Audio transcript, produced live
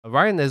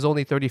Ryan is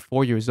only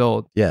 34 years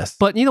old. Yes.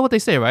 But you know what they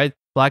say, right?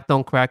 Black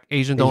don't crack,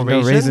 Asian don't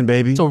Asian raisin,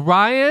 baby. So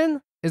Ryan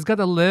is going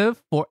to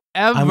live forever.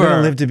 I'm going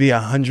to live to be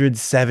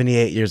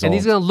 178 years old. And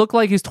he's going to look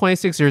like he's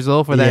 26 years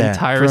old for that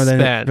entire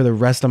span. For the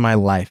rest of my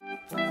life.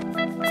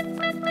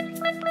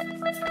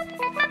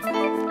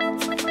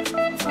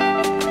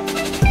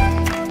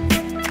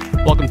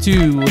 Welcome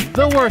to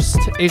The Worst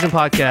Asian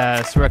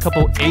Podcast, where a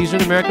couple Asian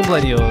American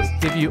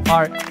millennials give you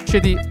our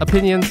shitty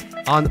opinions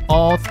on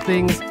all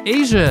things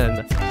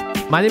Asian.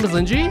 My name is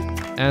Lingjie,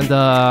 and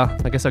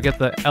I guess I'll get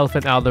the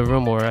elephant out of the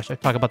room, or I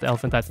should talk about the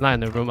elephant that's not in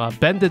the room.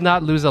 Ben did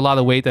not lose a lot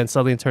of weight and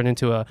suddenly turn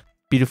into a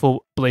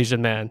beautiful Blasian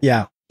man.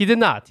 Yeah. He did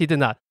not.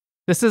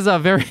 This is a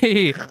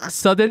very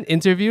sudden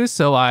interview,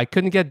 so I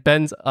couldn't get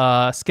Ben's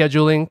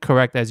scheduling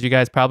correct. As you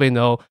guys probably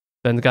know,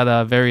 Ben got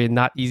a very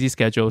not easy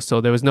schedule, so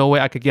there was no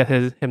way I could get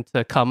him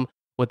to come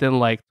within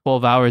like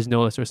 12 hours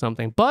notice or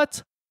something.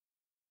 But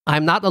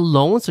I'm not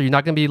alone, so you're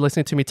not going to be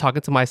listening to me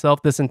talking to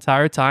myself this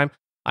entire time.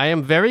 I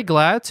am very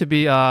glad to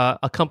be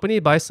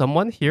accompanied by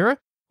someone here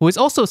who is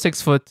also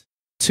 6'2",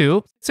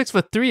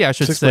 6'3", I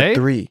should say.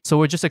 6'3". So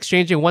we're just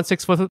exchanging one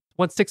six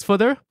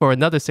footer for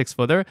another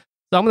 6-footer.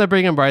 So I'm going to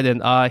bring him right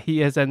in.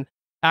 He is an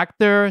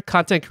actor,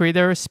 content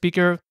creator,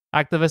 speaker,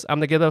 activist. I'm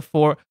going to give it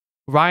for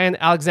Ryan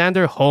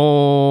Alexander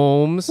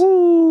Holmes.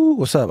 Woo,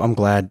 what's up? I'm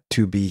glad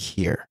to be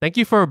here. Thank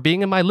you for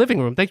being in my living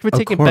room. Thank you for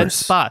taking Ben's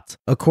spot.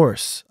 Of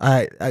course.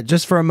 I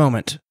just for a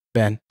moment,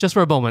 Ben. Just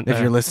for a moment. If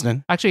you're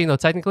listening. Actually,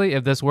 technically,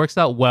 if this works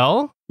out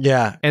well.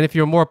 Yeah. And if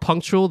you're more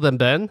punctual than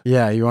Ben.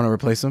 Yeah, you want to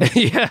replace him?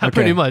 Yeah, okay.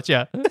 Pretty much,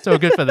 yeah. So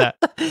good for that.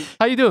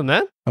 How you doing,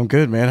 man? I'm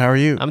good, man. How are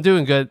you? I'm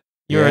doing good.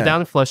 You're down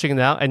in Flushing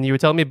now, and you were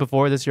telling me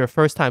before this is your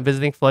first time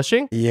visiting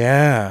Flushing.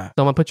 Yeah. So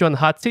I'm going to put you on the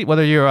hot seat. What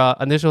are your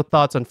initial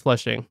thoughts on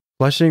Flushing?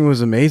 Flushing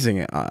was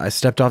amazing. I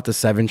stepped off the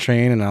 7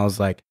 train and I was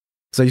like,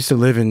 because I used to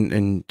live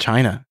in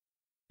China.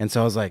 And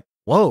so I was like,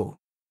 whoa,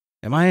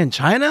 am I in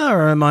China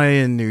or am I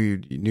in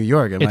New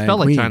York? It felt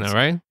like China,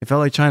 right? It felt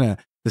like China.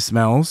 The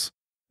smells,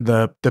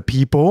 the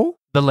people.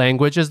 The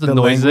languages, the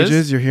noises.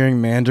 Languages, you're hearing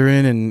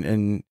Mandarin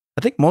and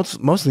I think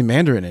mostly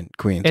Mandarin in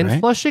Queens, in right?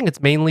 Flushing, it's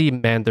mainly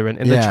Mandarin.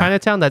 In the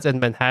Chinatown that's in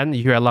Manhattan,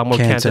 you hear a lot more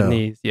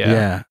Cantonese.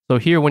 Yeah. So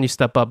here, when you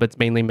step up, it's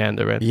mainly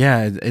Mandarin.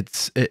 Yeah,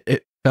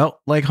 it felt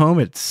like home.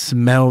 It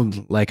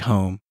smelled like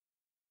home.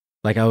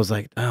 Like I was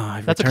like, oh,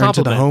 I've returned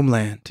to the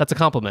homeland. That's a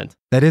compliment.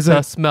 That is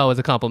the smell is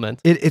a compliment.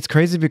 It's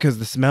crazy because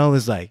the smell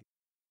is like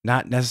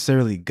not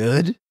necessarily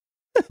good,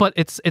 but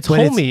it's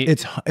homey.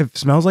 It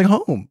smells like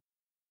home.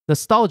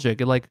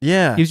 Nostalgic. It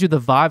gives you the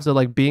vibes of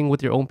like being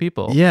with your own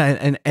people. Yeah,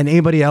 and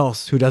anybody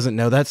else who doesn't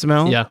know that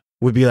smell,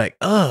 would be like,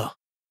 oh.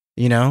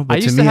 But I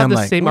used to have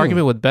the same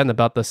argument with Ben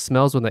about the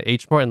smells when the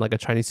H Mart in like a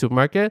Chinese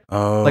supermarket.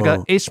 Oh, like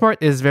a H Mart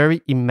is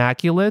very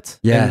immaculate.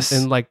 Yes,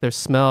 and like their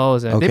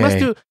smells, and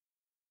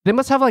they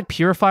must have like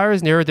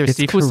purifiers near their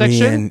seafood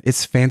section.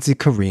 It's fancy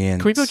Korean.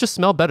 Korean people just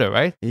smell better,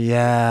 right?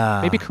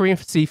 Yeah, maybe Korean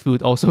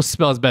seafood also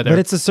smells better. But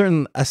it's a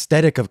certain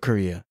aesthetic of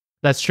Korea.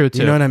 That's true too.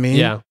 You know what I mean?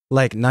 Yeah.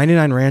 Like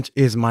 99 Ranch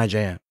is my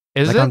jam.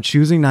 Is it? I'm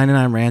choosing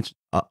 99 Ranch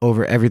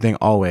over everything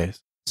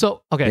always.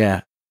 So okay.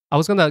 Yeah. I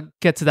was gonna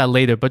get to that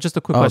later, but just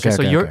a quick question.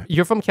 So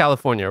you're from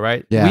California,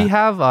 right? Yeah. We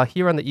have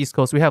here on the East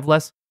Coast, we have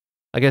less,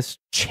 I guess,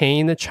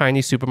 chain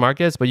Chinese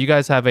supermarkets, but you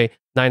guys have a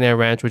 99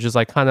 Ranch, which is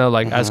like kind of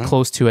like as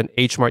close to an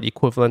H Mart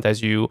equivalent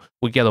as you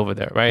would get over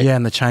there, right? Yeah,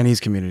 in the Chinese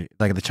community,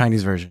 like the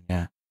Chinese version.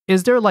 Yeah.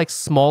 Is there like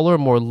smaller,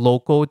 more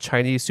local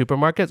Chinese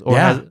supermarkets? Or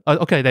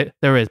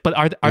there is, but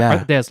are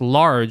they as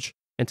large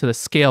and to the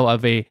scale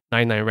of a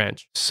 99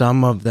 Ranch?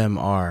 Some of them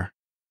are,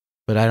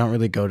 but I don't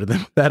really go to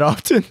them that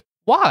often.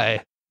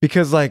 Why?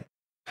 Because like,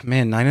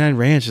 man, 99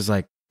 Ranch is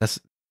like,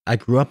 I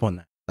grew up on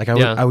that. Like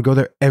I would go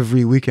there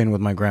every weekend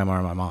with my grandma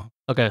and my mom.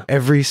 Okay.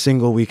 Every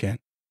single weekend.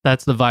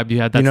 That's the vibe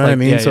you had. That's you know what I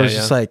mean? Yeah, so it's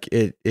just like,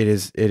 it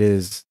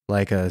is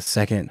like a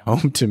second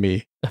home to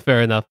me.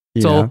 Fair enough.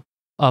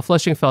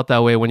 Flushing felt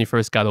that way when you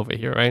first got over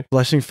here, right?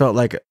 Flushing felt,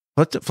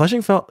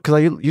 because I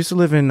used to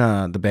live in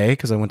the Bay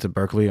because I went to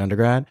Berkeley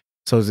undergrad.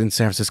 So I was in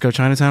San Francisco,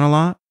 Chinatown a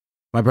lot.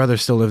 My brother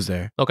still lives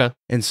there. Okay.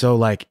 And so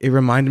like it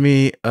reminded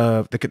me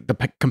of the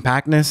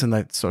compactness and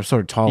the sort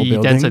of tall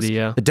buildings.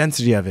 The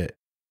density of it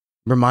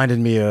reminded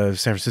me of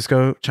San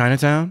Francisco,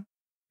 Chinatown.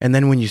 And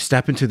then when you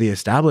step into the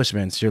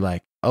establishments, you're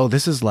like, oh,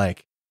 this is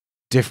like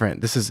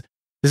different. This is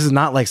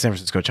not like San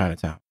Francisco,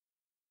 Chinatown.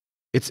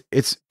 It's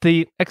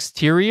the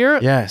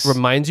exterior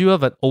reminds you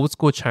of an old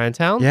school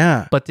Chinatown.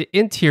 Yeah. But the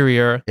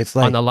interior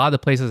on a lot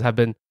of places have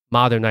been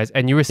modernized.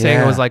 And you were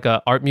saying it was like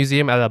an art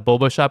museum at a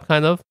boba shop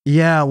kind of?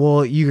 Yeah,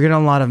 well, you get a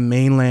lot of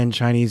mainland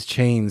Chinese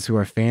chains who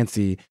are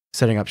fancy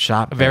setting up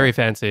shop. Very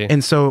fancy.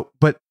 And so,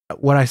 but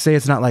what I say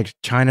it's not like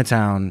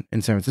Chinatown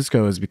in San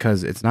Francisco is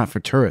because it's not for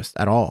tourists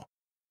at all.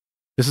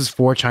 This is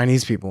for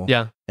Chinese people.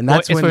 Yeah. And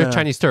that's it's for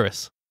Chinese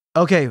tourists.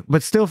 Okay,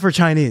 but still for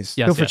Chinese.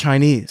 Yes, for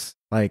Chinese.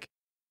 Like,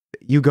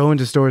 you go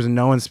into stores and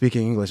no one's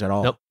speaking English at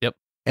all. Yep.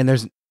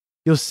 And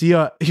you'll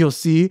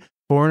see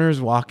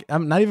foreigners walk.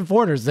 Not even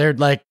foreigners. They're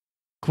like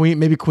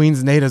maybe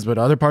Queens natives, but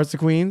other parts of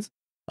Queens,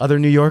 other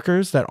New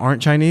Yorkers that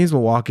aren't Chinese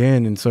will walk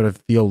in and sort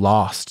of feel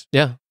lost.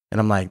 Yeah. And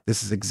I'm like,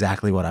 this is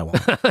exactly what I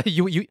want.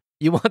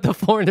 You want the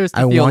foreigners to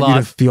feel lost. I want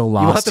you to feel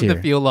lost. You want them here,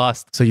 to feel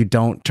lost. so you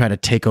don't try to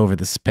take over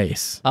the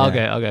space.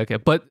 Okay.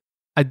 But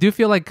I do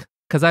feel like,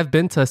 because I've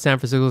been to San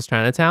Francisco's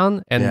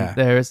Chinatown, and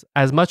there's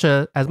as much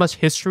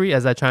history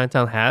as that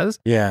Chinatown has.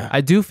 Yeah,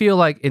 I do feel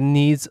like it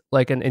needs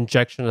like an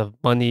injection of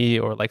money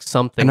or like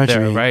something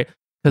there, right?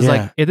 Because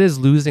like it is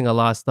losing a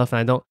lot of stuff, and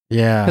I don't.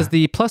 Yeah. Because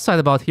the plus side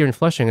about here in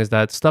Flushing is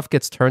that stuff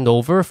gets turned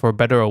over for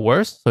better or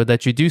worse, so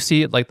that you do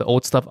see like the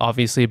old stuff,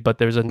 obviously, but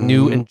there's a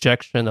new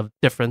injection of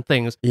different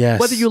things. Yes.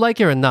 Whether you like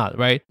it or not,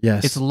 right?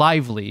 Yes. It's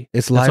lively.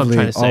 It's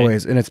lively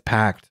always, and it's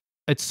packed.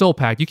 It's so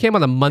packed. You came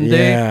on a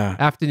Monday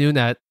afternoon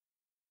at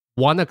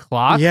 1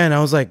 o'clock. Yeah, and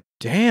I was like,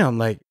 damn,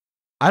 like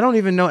I don't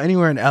even know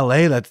anywhere in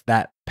LA that's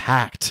that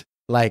packed.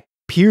 Like,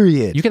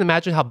 period. You can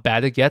imagine how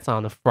bad it gets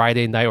on a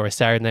Friday night or a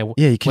Saturday night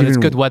when it's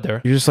good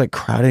weather. You're just like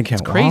crowded and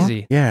can't It's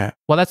crazy. walk. Yeah.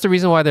 Well, that's the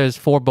reason why there's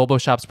 4 boba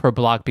shops per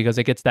block, because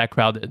it gets that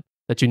crowded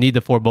that you need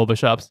the 4 boba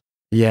shops.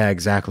 Yeah,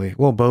 exactly.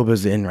 Well,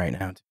 boba's in right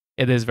now.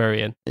 It is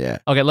very in. Yeah.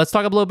 Okay, let's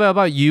talk a little bit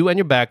about you and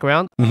your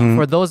background.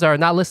 For those that are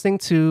not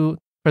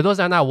for those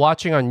that are not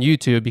watching on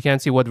YouTube, you can't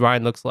see what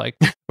Ryan looks like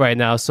right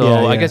now.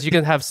 So I guess you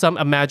can have some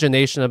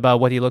imagination about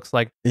what he looks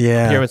like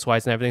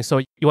appearance-wise and everything. So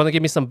you want to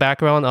give me some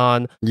background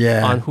on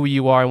who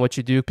you are and what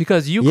you do?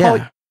 Because you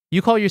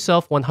call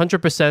yourself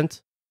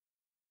 100%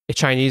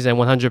 Chinese and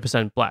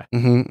 100% black,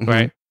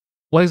 right?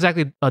 What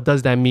exactly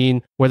does that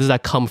mean? Where does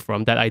that come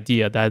from, that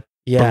idea, that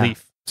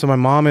belief? So my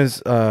mom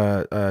is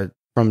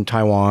from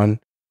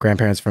Taiwan,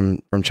 grandparents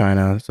from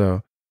China,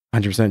 so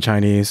 100%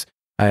 Chinese.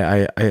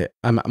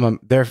 I'm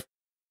there.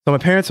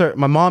 So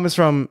my mom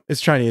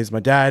is Chinese. My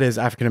dad is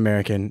African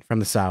American from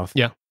the South.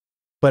 Yeah.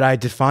 But I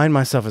define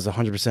myself as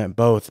 100%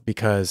 both,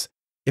 because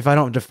if I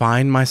don't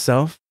define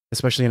myself,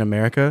 especially in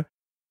America,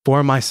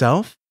 for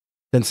myself,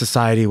 then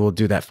society will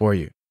do that for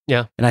you.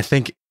 Yeah. And I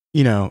think,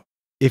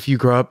 if you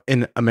grow up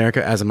in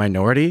America as a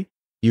minority,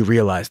 you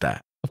realize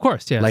that. Of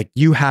course, yeah. Like,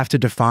 you have to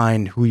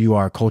define who you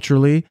are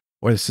culturally,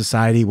 or the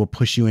society will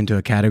push you into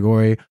a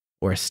category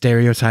or a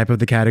stereotype of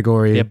the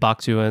category. Yeah,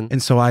 box you in.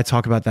 And so I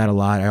talk about that a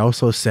lot. I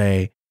also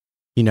say,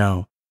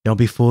 don't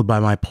be fooled by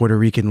my Puerto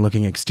Rican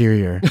looking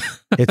exterior.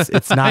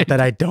 It's not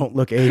that I don't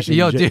look Asian.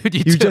 Yo, dude,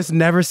 you've just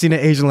never seen an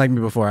Asian like me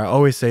before. I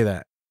always say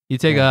that. You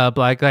take a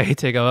black guy, you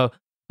take a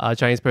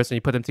Chinese person,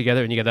 you put them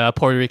together, and you get a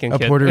Puerto Rican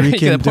kid. A Puerto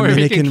Rican,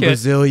 Dominican,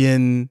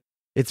 Brazilian.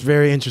 It's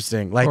very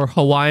interesting. Like, or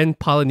Hawaiian,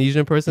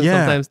 Polynesian person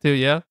sometimes too.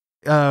 Yeah.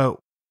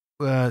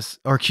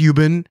 Or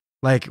Cuban.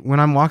 Like,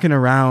 when I'm walking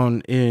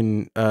around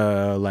in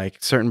like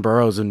certain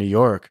boroughs in New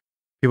York,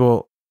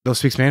 they'll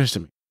speak Spanish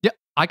to me. Yeah,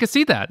 I can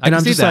see that.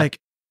 I'm just like,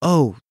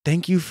 oh,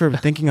 thank you for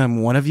thinking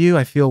I'm one of you.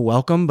 I feel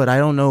welcome, but I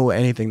don't know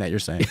anything that you're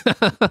saying.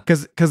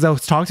 Because they'll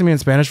talk to me in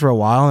Spanish for a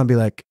while and be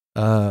like,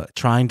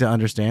 trying to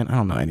understand. I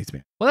don't know any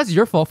Spanish. Well, that's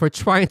your fault for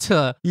trying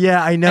to.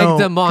 Yeah, I know. Egg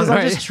them on,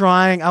 right? I'm just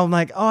trying. I'm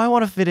like, oh, I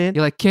want to fit in.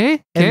 You're like,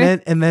 ¿qué?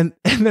 And then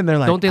they're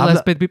like, ¿Dónde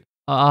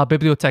la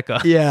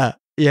biblioteca?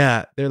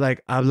 Yeah. They're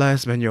like, habla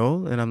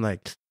español, and I'm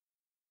like,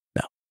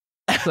 no.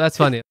 So that's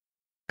funny.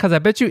 Because I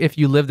bet you if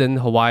you lived in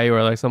Hawaii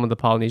or like some of the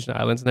Polynesian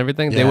islands and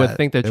everything, they would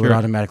think that they would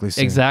automatically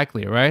see.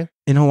 Exactly, right?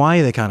 In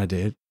Hawaii, they kind of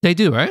did. They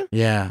do, right?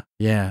 Yeah.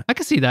 I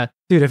can see that.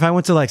 Dude, if I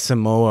went to like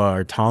Samoa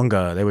or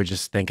Tonga, they would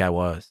just think I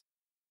was.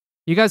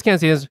 You guys can't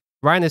see this.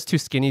 Ryan is too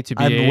skinny to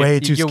be. I'm way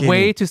too skinny. You're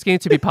way too skinny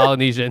to be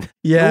Polynesian.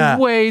 Yeah.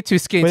 You're way too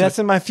skinny. But that's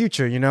in my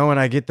future, when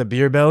I get the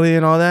beer belly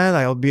and all that,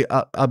 like,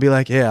 I'll be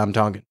like, yeah, I'm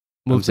Tongan.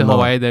 Move to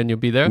Hawaii, then you'll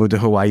be there? Move to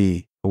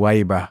Hawaii,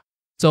 bruh.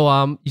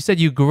 So you said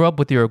you grew up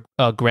with your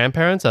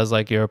grandparents as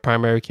like your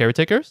primary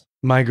caretakers?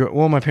 My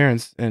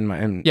parents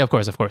and yeah, of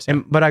course.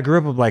 Yeah. But I grew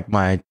up with like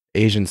my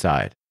Asian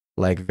side,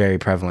 like very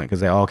prevalent,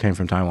 because they all came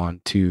from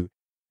Taiwan to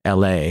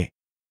LA.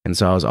 And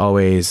so I was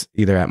always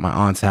either at my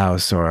aunt's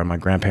house or my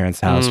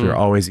grandparents' house. We were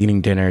always eating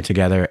dinner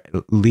together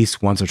at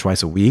least once or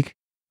twice a week,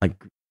 like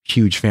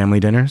huge family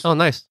dinners. Oh,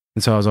 nice.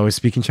 And so I was always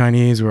speaking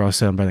Chinese. We were always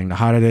celebrating the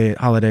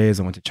holidays.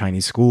 I went to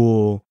Chinese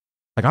school.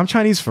 Like, I'm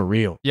Chinese for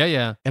real.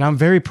 Yeah. And I'm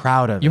very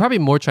proud of it. You're probably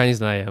more Chinese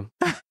than I am.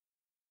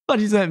 What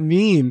does that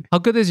mean? How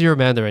good is your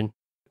Mandarin?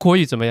 国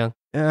语怎么样？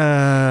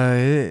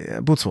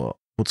不错。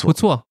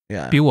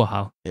Yeah. 比我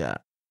好。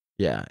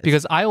Yeah.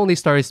 Because I only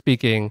started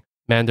speaking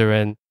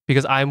Mandarin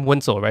because I'm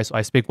Winsel, right? So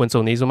I speak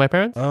Winselese with my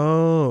parents.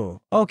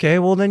 Oh, okay.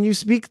 Well, then you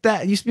speak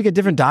a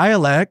different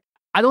dialect.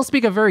 I don't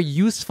speak a very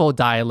useful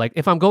dialect.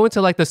 If I'm going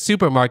to like the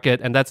supermarket,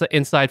 and that's an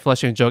inside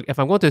Flushing joke, if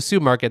I'm going to a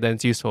supermarket, then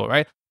it's useful,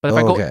 right? But if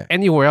I go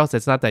anywhere else,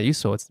 it's not that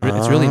useful. It's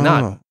really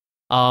not.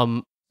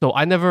 So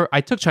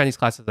I took Chinese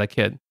classes as a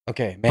kid.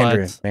 Okay,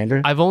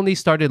 Mandarin. I've only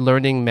started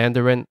learning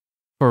Mandarin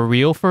for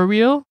real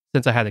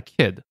since I had a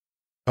kid.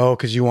 Oh,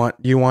 because you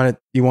wanted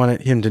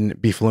him to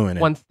be fluent in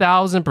it.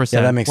 1,000%.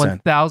 Yeah, that makes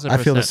sense. 1,000%. I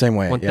feel the same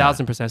way.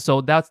 1,000%.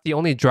 So that's the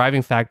only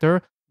driving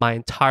factor my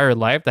entire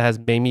life that has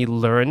made me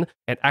learn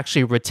and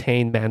actually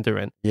retain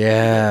Mandarin.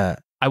 Yeah.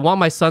 I want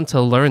my son to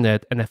learn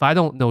it, and if I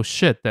don't know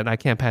shit, then I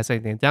can't pass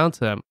anything down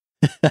to him.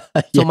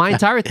 So my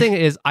entire thing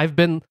is I've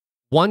been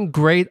one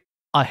grade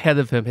ahead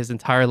of him his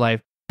entire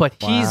life, but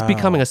he's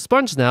becoming a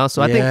sponge now.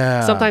 So I think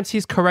sometimes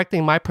he's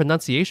correcting my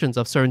pronunciations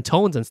of certain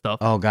tones and stuff.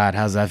 Oh God,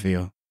 how's that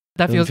feel?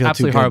 That feels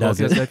absolutely horrible.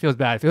 That feels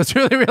bad. It feels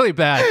really, really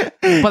bad.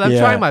 But I'm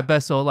trying my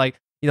best. So like,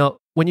 you know,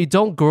 when you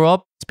don't grow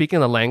up speaking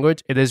the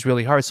language, it is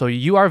really hard. So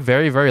you are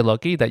very, very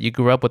lucky that you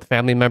grew up with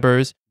family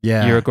members,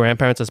 your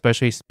grandparents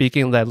especially,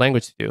 speaking that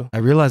language to you. I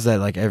realize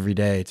that like every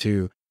day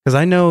too. Because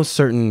I know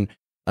certain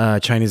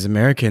Chinese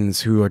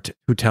Americans who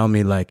tell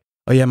me like,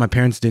 oh yeah, my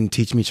parents didn't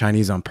teach me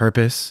Chinese on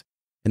purpose.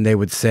 And they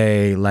would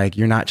say like,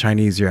 you're not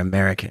Chinese, you're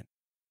American.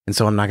 And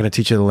so I'm not going to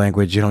teach you the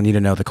language. You don't need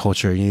to know the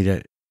culture. You need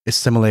to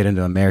assimilate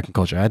into American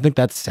culture. I think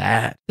that's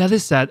sad. That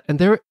is sad. And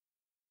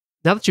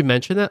now that you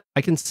mention it, I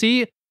can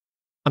see,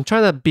 I'm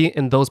trying to be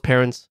in those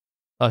parents'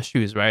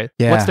 shoes, right?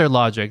 Yeah. What's their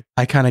logic?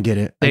 I kind of get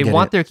it. They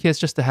want their kids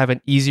just to have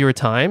an easier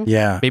time.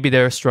 Yeah. Maybe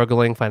they're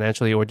struggling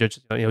financially or just,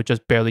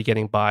 just barely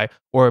getting by.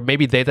 Or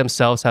maybe they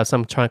themselves have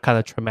some kind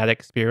of traumatic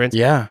experience.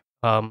 Yeah.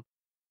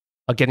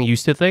 Of getting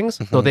used to things.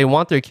 So they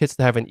want their kids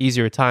to have an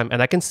easier time.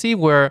 And I can see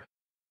where,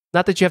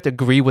 not that you have to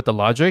agree with the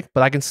logic,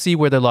 but I can see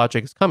where the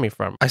logic is coming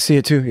from. I see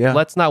it too, yeah.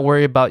 Let's not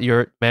worry about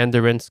your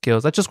Mandarin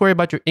skills. Let's just worry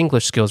about your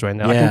English skills right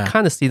now. I can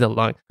kind of see the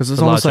line. Because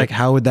it's almost like,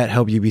 how would that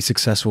help you be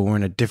successful? We're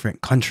in a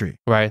different country.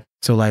 Right.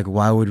 So like,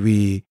 why would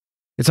we,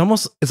 it's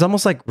almost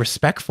like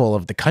respectful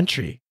of the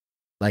country,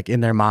 like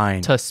in their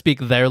mind. To speak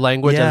their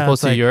language as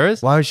opposed to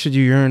yours? Why should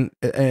you yearn?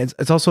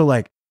 It's also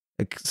like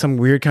some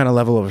weird kind of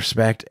level of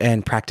respect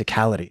and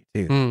practicality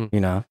too, you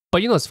know?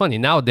 But it's funny.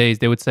 Nowadays,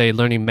 they would say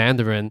learning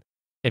Mandarin,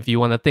 if you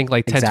want to think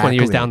like 10, 20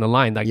 years down the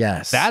line, like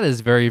that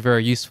is very,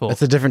 very useful.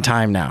 It's a different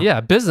time now.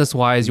 Yeah,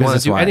 business-wise, you want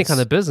to do any kind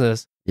of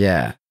business.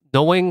 Yeah.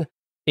 Knowing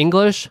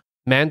English,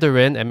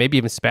 Mandarin, and maybe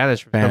even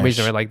Spanish for some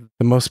reason, right? Like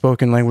the most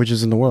spoken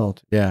languages in the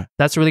world. Yeah.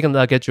 That's really going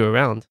to get you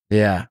around.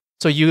 Yeah.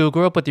 So you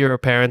grew up with your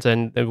parents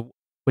and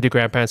with your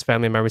grandparents,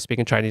 family members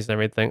speaking Chinese and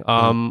everything.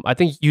 I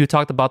think you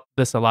talked about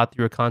this a lot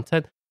through your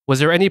content. Was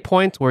there any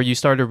point where you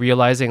started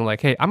realizing like,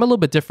 hey, I'm a little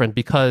bit different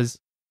because,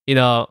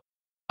 I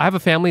have a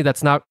family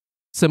that's not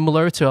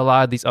similar to a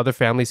lot of these other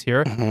families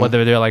here,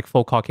 whether they're like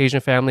full Caucasian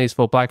families,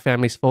 full Black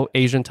families, full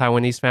Asian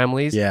Taiwanese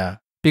families. Yeah.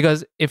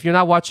 Because if you're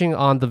not watching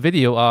on the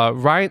video,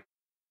 Ryan,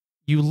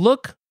 you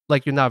look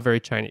like you're not very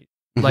Chinese.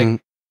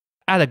 Like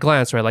at a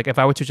glance, right? Like if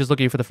I were to just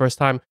look at you for the first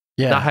time,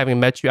 not having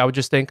met you, I would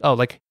just think, oh,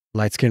 like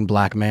light-skinned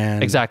Black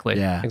man. Exactly.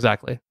 Yeah.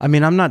 Exactly. I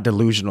mean, I'm not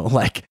delusional.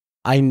 Like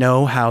I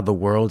know how the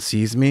world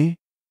sees me,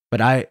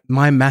 but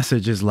my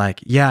message is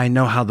like, yeah, I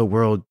know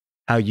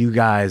how you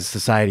guys,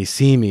 society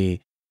see me.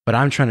 But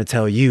I'm trying to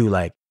tell you,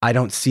 like, I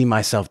don't see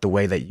myself the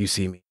way that you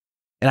see me.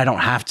 And I don't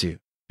have to.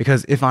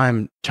 Because if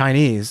I'm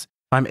Chinese,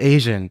 if I'm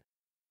Asian,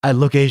 I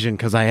look Asian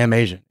because I am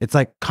Asian. It's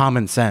like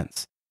common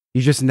sense.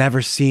 You just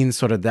never seen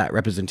sort of that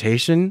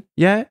representation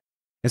yet.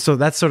 And so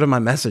that's sort of my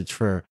message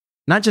for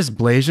not just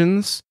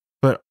Blasians,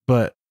 but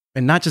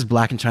and not just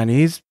Black and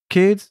Chinese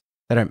kids,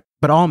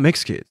 but all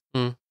mixed kids.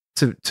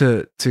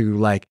 To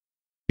like,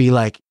 be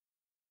like,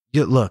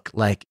 look,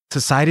 like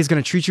society's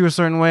going to treat you a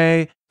certain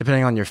way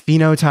depending on your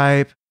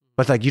phenotype.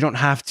 But like, you don't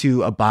have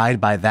to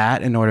abide by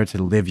that in order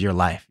to live your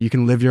life. You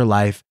can live your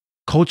life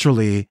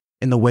culturally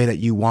in the way that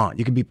you want.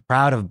 You can be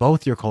proud of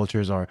both your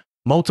cultures or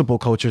multiple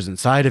cultures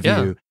inside of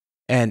you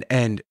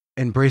and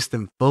embrace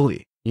them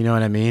fully. You know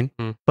what I mean?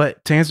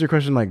 But to answer your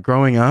question, like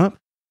growing up,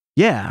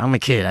 yeah, I'm a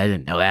kid. I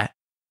didn't know that.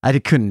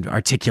 Couldn't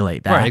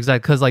articulate that. Right,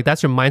 exactly. Because like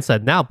that's your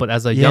mindset now. But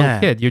as a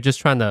young kid, you're just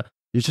trying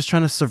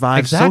to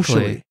survive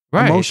socially,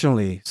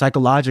 emotionally,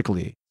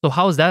 psychologically. So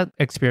how was that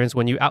experience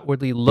when you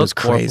outwardly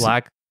look more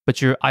Black?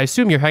 But I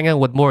assume you're hanging out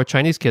with more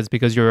Chinese kids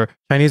because you're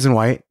Chinese and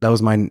white. That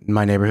was my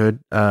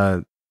neighborhood.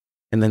 And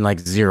then like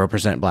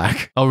 0%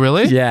 Black. Oh,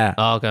 really? Yeah.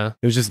 Oh, okay.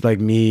 It was just like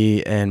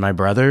me and my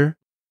brother.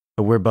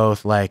 But we're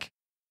both like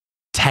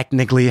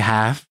technically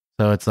half.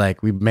 So it's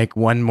like we make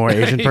one more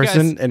Asian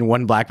person and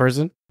one Black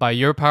person. By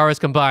your powers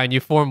combined,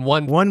 you form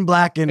one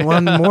Black and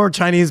one more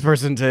Chinese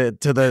person to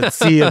the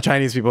sea of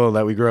Chinese people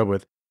that we grew up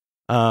with.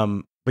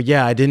 But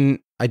yeah, I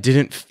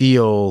didn't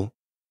feel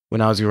when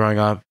I was growing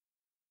up.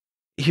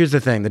 Here's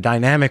the thing. The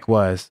dynamic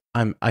was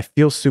I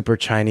feel super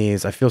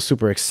Chinese. I feel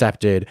super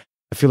accepted.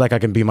 I feel like I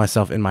can be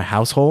myself in my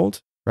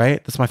household,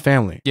 right? That's my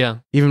family. Yeah.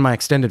 Even my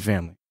extended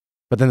family.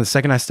 But then the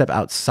second I step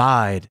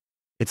outside,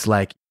 it's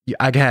like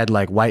I had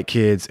like white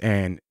kids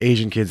and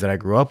Asian kids that I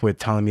grew up with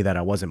telling me that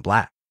I wasn't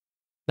Black.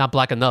 Not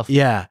Black enough.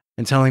 Yeah.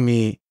 And telling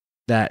me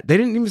that they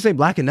didn't even say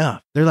Black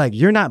enough. They're like,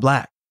 you're not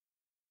Black.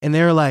 And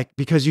they're like,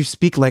 because you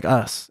speak like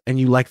us and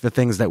you like the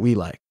things that we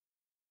like.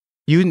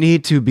 You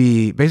need to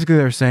be, basically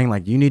they're saying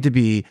like, you need to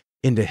be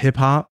into hip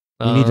hop.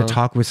 You need to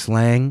talk with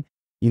slang.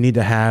 You need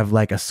to have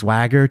like a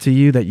swagger to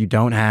you that you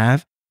don't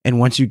have. And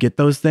once you get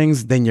those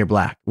things, then you're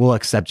Black. We'll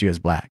accept you as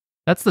Black.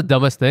 That's the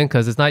dumbest thing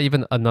because it's not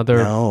even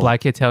another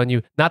Black kid telling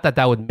you, not that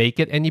would make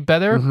it any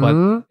better,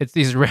 but it's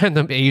these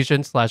random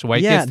Asian / white kids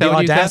telling you that. The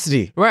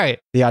audacity. Right.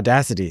 The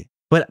audacity.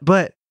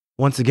 But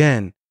once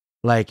again,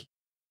 like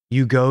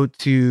you go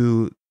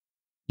to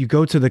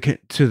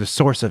the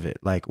source of it.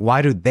 Like,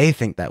 why do they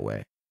think that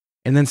way?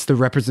 And then it's the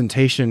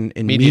representation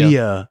in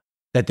media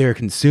that they're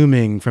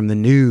consuming from the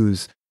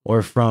news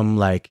or from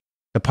like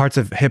the parts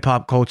of hip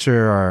hop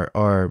culture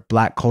or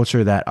black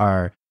culture that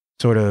are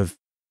sort of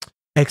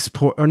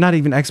export or not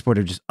even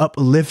exported, just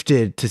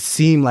uplifted to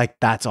seem like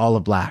that's all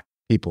of black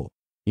people,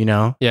 you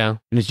know? Yeah.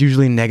 And it's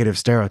usually negative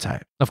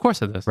stereotype. Of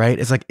course it is. Right?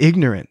 It's like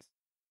ignorance.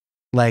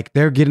 Like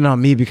they're getting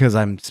on me because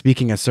I'm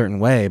speaking a certain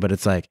way, but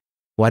it's like,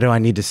 why do I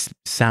need to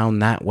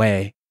sound that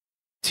way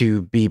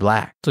to be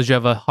black? So did you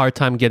have a hard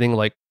time getting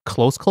like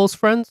close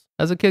friends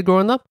as a kid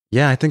growing up?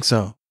 Yeah, I think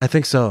so.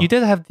 You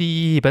did have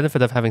the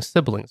benefit of having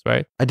siblings,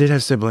 right? I did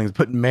have siblings,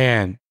 but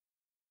man,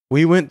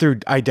 we went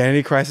through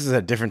identity crises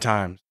at different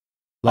times.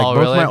 Like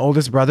both my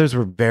oldest brothers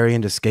were very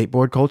into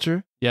skateboard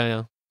culture.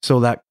 Yeah.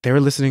 So that they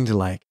were listening to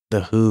like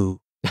The Who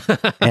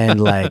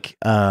and like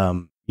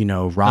you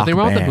know, rock Nothing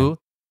wrong with The band. Who.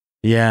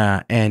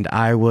 Yeah, and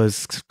I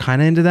was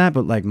kind of into that,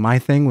 but like my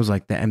thing was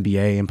like the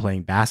NBA and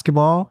playing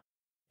basketball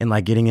and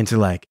like getting into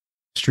like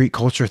street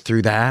culture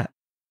through that,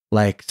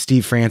 like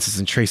Steve Francis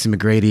and Tracy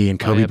McGrady and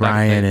Kobe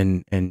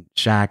Bryant and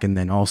Shaq, and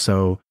then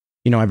also,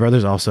 you know, my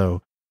brothers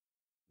also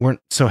weren't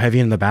so heavy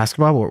in the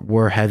basketball, but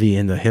were heavy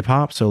in the hip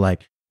hop. So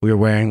like we were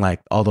wearing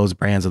like all those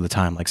brands of the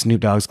time, like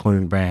Snoop Dogg's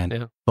clothing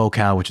brand,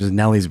 Vocal, which is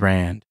Nelly's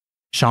brand,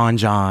 Sean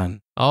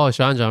John. Oh,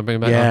 Sean John, bring it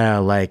back. Yeah,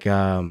 like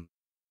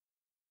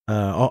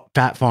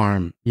Fat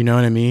Farm, you know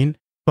what I mean?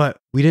 But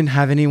we didn't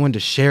have anyone to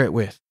share it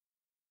with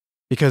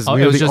because we it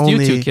were was the just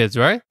only, you two kids,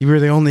 right? We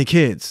were the only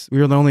kids. We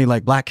were the only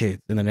like black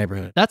kids in the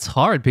neighborhood. That's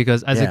hard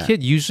because as a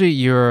kid, usually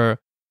you're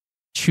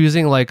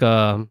choosing like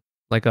a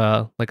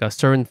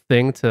certain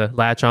thing to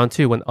latch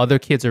onto when other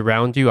kids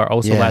around you are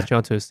also latching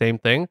onto the same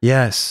thing.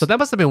 Yes. So that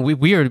must have been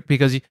weird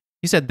because you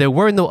said there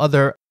were no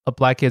other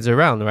black kids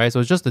around, right? So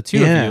it's just the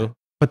two of you.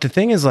 But the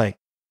thing is, like,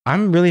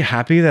 I'm really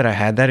happy that I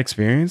had that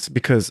experience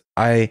because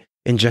I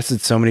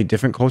ingested so many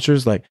different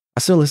cultures. Like,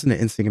 I still listen to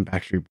NSYNC and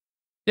Backstreet Boys.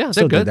 Yeah, I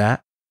still good. did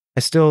that. I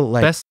still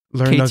like best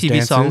learn those KTV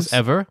dances. songs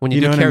ever. When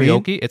you do know karaoke,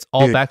 what I mean? it's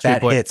all Dude, Backstreet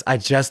Boys. Hits. I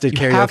just did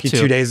karaoke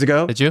 2 days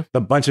ago. Did you?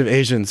 A bunch of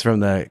Asians from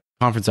the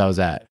conference I was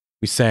at.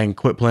 We sang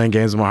 "Quit Playing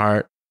Games with My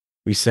Heart."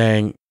 We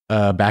sang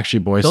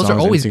Backstreet Boys songs. Those are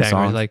always NSYNC bangers.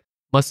 songs. Like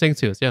must sing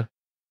to us. Yeah.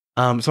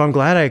 So I'm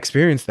glad I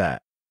experienced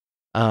that.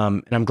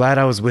 And I'm glad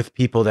I was with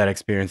people that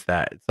experienced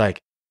that. It's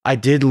like I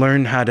did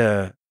learn how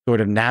to sort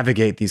of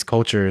navigate these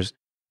cultures.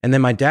 And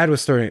then my dad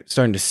was starting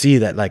to see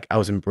that like I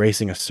was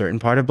embracing a certain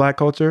part of black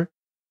culture.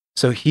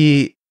 So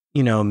he,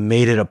 you know,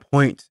 made it a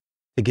point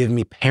to give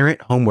me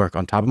parent homework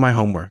on top of my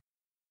homework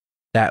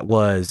that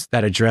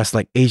addressed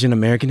like Asian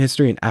American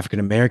history and African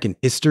American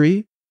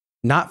history,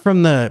 not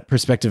from the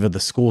perspective of the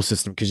school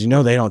system, because you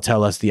know they don't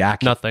tell us the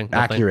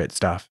accurate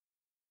stuff.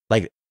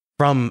 Like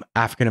from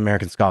African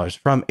American scholars,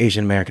 from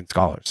Asian American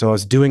scholars. So I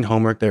was doing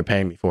homework, they were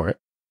paying me for it.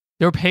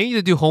 They were paying you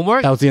to do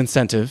homework? That was the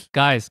incentive.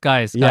 Guys.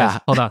 Yeah.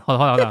 Hold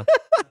on.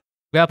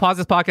 We gotta pause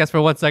this podcast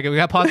for 1 second.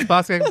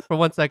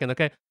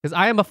 Okay? Because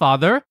I am a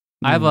father.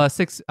 I have a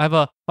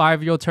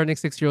 5-year-old turning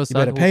 6-year-old son.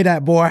 You better pay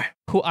that boy.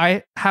 Who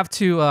I have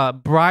to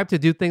bribe to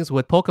do things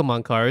with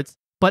Pokemon cards.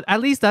 But at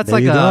least that's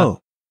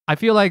I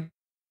feel like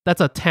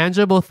that's a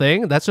tangible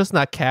thing. That's just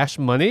not cash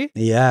money.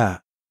 Yeah.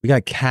 We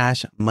got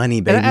cash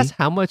money, baby. Can I ask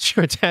how much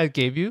your dad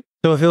gave you?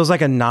 So if it was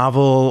like a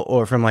novel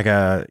or from like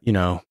a, you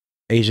know,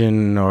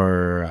 Asian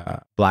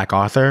or black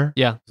author,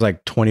 it's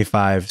like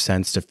 25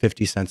 cents to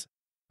 50 cents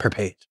per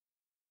page.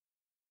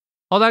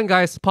 Hold on,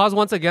 guys. Pause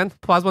once again.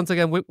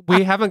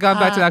 We haven't gone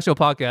back to the actual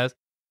podcast.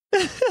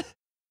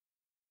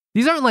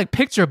 These aren't like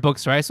picture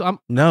books, right? So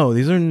No,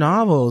 these are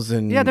novels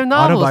and they're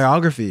novels.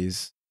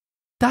 Autobiographies.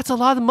 That's a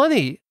lot of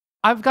money.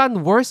 I've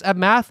gotten worse at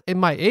math in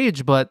my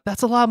age, but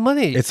that's a lot of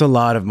money. It's a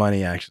lot of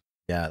money, actually.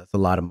 Yeah, that's a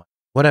lot of money.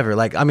 Whatever.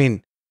 Like, I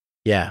mean,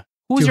 yeah.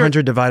 Who's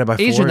 200 divided by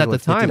 4 agent is at the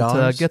time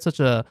 $50? to get such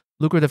a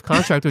lucrative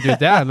contract with your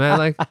dad, man?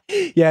 Like,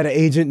 you had an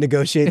agent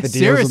negotiate the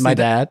deals with my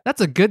dad.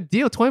 That's a good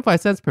deal.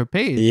 25 cents per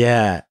page.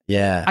 Yeah.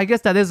 I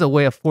guess that is a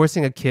way of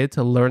forcing a kid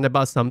to learn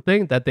about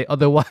something that they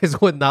otherwise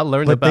would not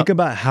learn about. But think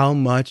about how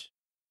much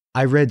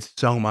I read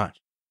so much.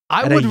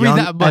 I would read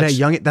that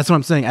much. That's what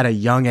I'm saying. At a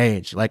young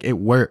age, like it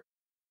worked.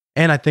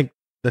 And I think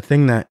the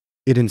thing that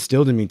it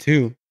instilled in me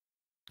too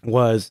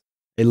was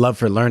a love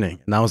for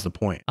learning. And that was the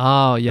point.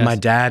 Oh, yes. My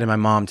dad and my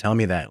mom tell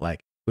me that.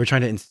 Like, we were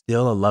trying to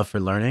instill a love for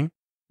learning.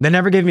 They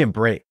never gave me a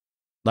break.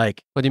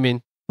 Like, what do you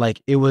mean?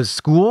 Like, it was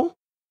school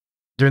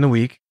during the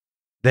week.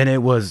 Then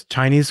it was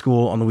Chinese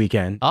school on the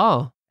weekend.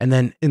 Oh. And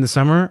then in the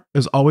summer, it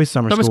was always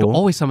summer school.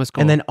 Always summer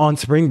school. And then on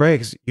spring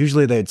breaks,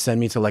 usually they'd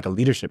send me to like a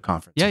leadership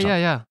conference.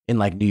 Yeah. In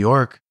like New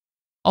York.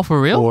 Oh,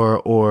 for real?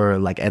 Or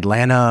like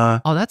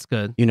Atlanta. Oh, that's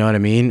good. You know what I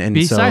mean? And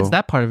besides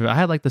that part of it, I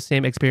had like the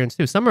same experience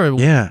too. Summer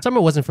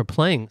wasn't for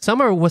playing.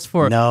 Summer was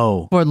for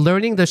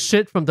learning the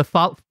shit from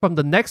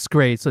the next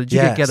grade so that you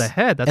could get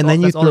ahead. That's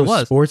then you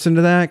throw sports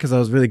into that because I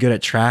was really good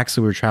at track,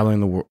 so we were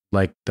traveling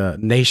the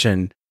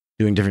nation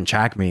doing different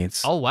track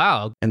meets. Oh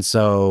wow! And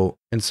so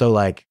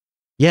like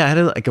I had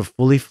like a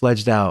fully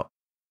fledged out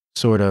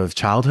sort of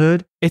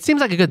childhood. It seems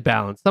like a good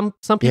balance.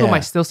 Some people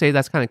might still say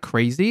that's kind of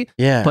crazy.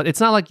 Yeah, but it's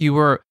not like you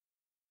were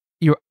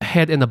your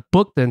head in the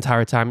book the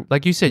entire time.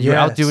 Like you said, you're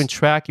out doing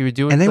track. You were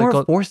doing, and they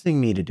weren't forcing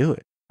me to do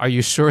it. Are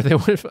you sure they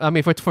would? I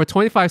mean, for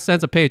 25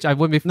 cents a page, I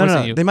wouldn't be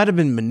forcing you. They might have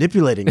been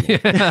manipulating me.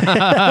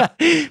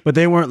 But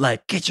they weren't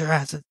like, get your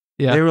asses.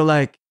 Yeah. They were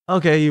like,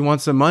 okay, you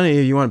want some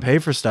money, you want to pay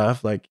for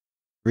stuff, like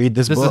read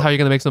this book. This is how you're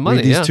going to make some money.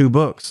 Read these 2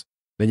 books.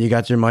 Then you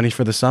got your money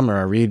for the summer.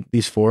 I read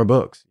these 4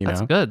 books.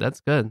 That's good.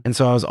 That's good. And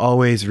so I was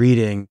always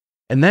reading.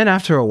 And then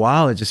after a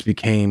while, it just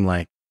became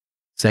like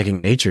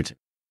second nature to me.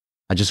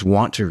 I just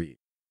want to read.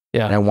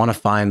 Yeah. And I want to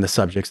find the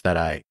subjects that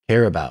I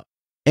care about.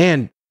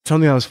 And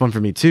something that was fun for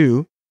me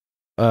too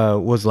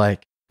was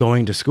like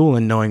going to school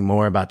and knowing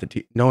more about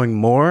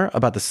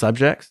the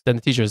subjects than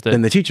the teachers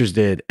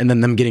did. And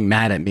then them getting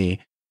mad at me.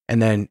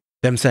 And then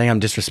them saying I'm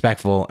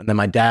disrespectful. And then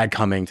my dad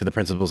coming to the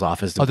principal's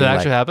office. Oh, did that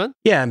actually happen?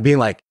 Yeah. And being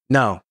like,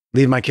 no,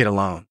 leave my kid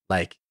alone.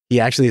 Like, he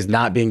actually is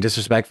not being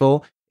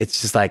disrespectful.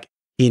 It's just like,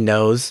 he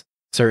knows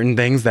certain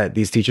things that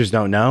these teachers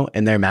don't know,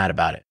 and they're mad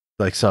about it.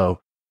 Like, so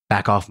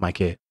back off my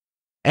kid.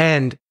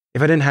 And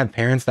if I didn't have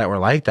parents that were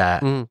like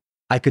that,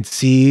 I could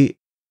see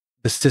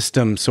the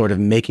system sort of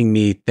making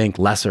me think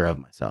lesser of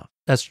myself.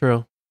 That's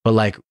true. But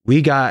like,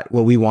 we got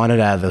what we wanted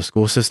out of the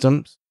school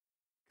systems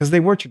because they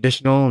were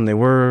traditional and we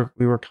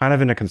were kind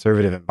of in a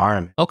conservative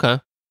environment. Okay.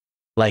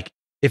 Like,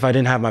 if I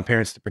didn't have my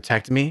parents to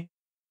protect me.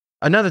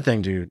 Another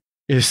thing, dude,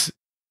 is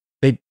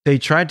they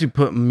tried to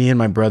put me and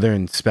my brother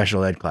in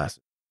special ed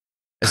classes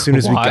as soon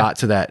as we got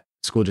to that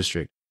school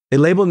district. They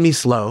labeled me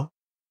slow,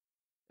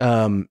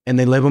 and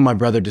they labeled my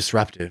brother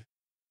disruptive.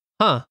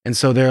 Huh. And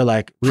so they're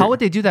like, how would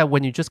they do that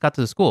when you just got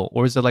to the school?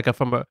 Or is it like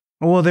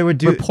they would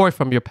do report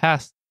from your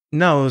past?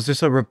 No, it was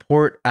just a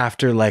report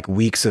after like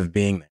weeks of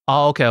being there.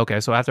 Oh, okay.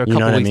 So after a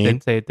couple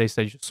weeks, I mean? they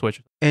said you should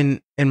switch.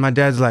 And my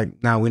dad's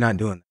like, no, we're not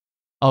doing that.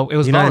 Oh, it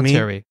was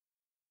voluntary.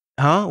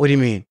 Huh? What do you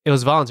mean? It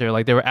was voluntary.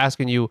 Like they were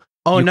asking you.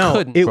 Oh,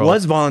 no, it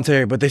was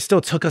voluntary, but they still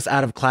took us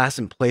out of class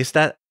and placed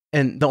that.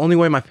 And the only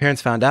way my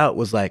parents found out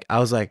was like, I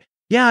was like,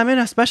 yeah, I'm in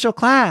a special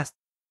class.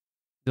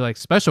 You're like,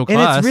 special class?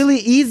 And it's really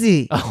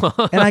easy.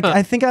 And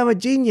I think I'm a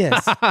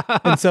genius.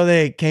 And so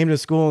they came to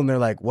school and they're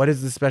like, what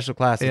is this special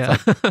class?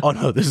 It's like, oh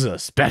no, this is a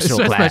special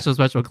class.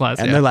 Special class.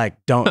 And they're like,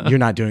 you're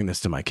not doing this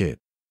to my kid.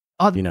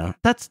 You know?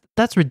 That's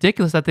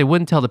ridiculous that they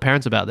wouldn't tell the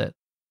parents about it.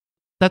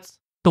 That's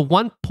the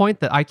one point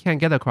that I can't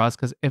get across,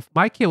 because if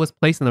my kid was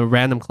placed in a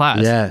random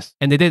class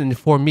and they didn't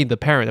inform me, the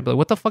parent, I'd be like,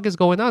 what the fuck is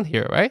going on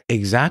here, right?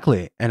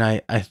 Exactly. And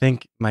I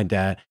think my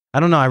dad, I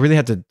don't know, I really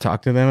had to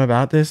talk to them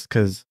about this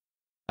because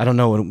I don't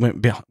know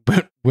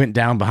what went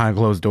down behind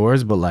closed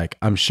doors, but like,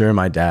 I'm sure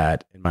my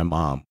dad and my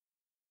mom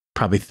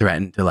probably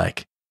threatened to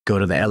like go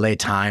to the LA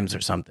Times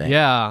or something.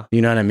 Yeah.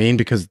 You know what I mean?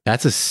 Because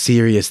that's a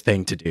serious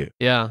thing to do.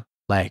 Yeah.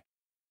 Like,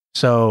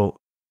 so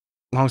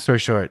long story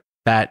short,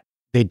 that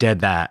they did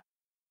that.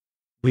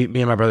 Me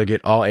and my brother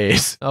get all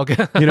A's. Okay.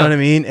 You know what I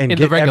mean? And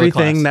get everything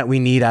class that we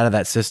need out of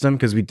that system,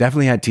 because we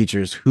definitely had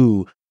teachers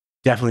who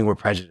definitely were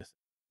prejudiced.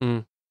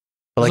 Mm.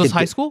 But like, this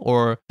high school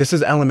or? This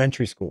is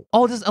elementary school.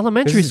 Oh, this is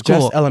elementary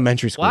school. Just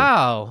elementary school.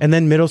 Wow. And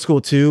then middle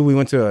school too. We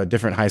went to a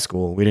different high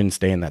school. We didn't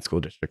stay in that school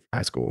district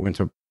high school. We went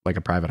to like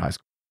a private high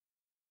school.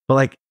 But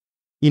like,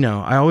 you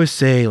know, I always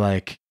say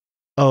like,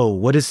 oh,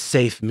 what does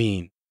safe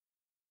mean?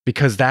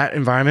 Because that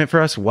environment for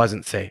us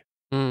wasn't safe.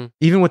 Mm.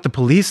 Even with the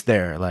police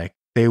there, like,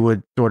 they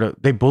would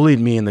they bullied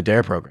me in the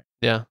DARE program.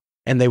 Yeah.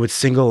 And they would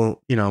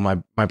single, you know,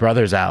 my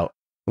brothers out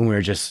when we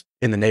were just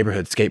in the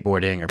neighborhood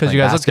skateboarding or playing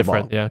you guys basketball.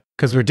 look different. Yeah.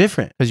 Because we're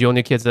different. Because you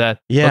only kids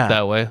that look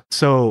that way.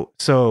 So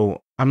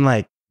I'm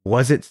like,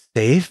 was it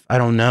safe? I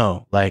don't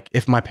know. Like,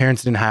 if my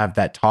parents didn't have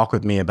that talk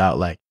with me about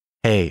like,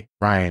 hey,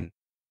 Ryan,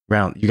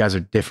 you guys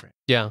are different.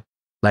 Yeah.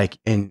 Like,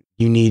 and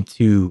you need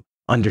to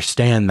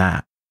understand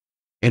that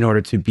in order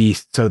to be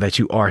so that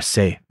you are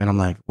safe. And I'm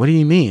like, what do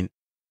you mean?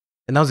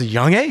 And that was a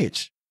young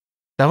age.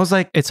 That was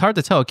like, it's hard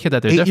to tell a kid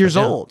that they're 8 years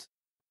old.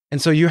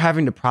 And so you're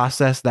having to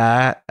process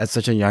that at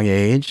such a young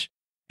age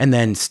and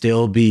then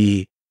still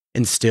be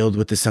instilled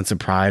with this sense of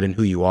pride in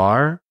who you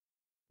are.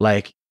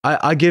 Like,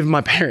 I give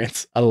my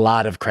parents a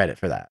lot of credit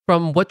for that.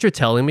 From what you're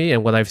telling me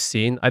and what I've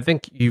seen, I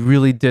think you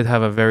really did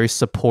have a very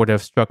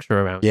supportive structure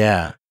around you.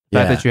 Yeah. The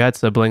fact that you had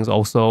siblings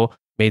also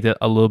made it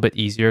a little bit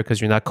easier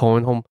because you're not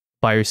going home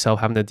by yourself,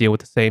 having to deal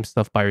with the same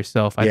stuff by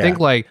yourself. I think,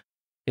 like,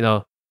 you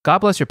know, God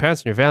bless your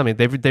parents and your family.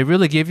 They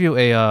really give you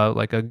a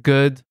like a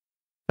good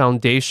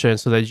foundation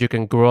so that you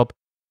can grow up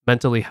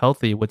mentally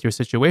healthy with your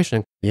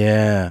situation.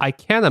 Yeah. I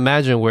can't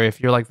imagine where if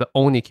you're like the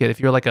only kid,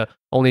 if you're like a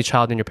only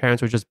child and your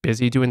parents are just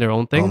busy doing their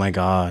own thing. Oh my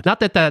God.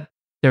 Not that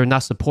they're not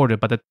supportive,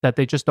 but that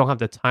they just don't have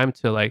the time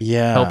to like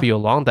help you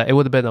along, that it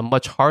would have been a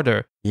much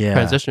harder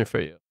transition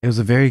for you. It was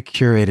a very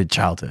curated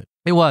childhood.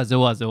 It was.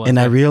 And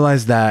I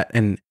realized that,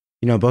 and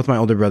you know, both my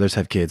older brothers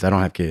have kids. I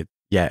don't have kids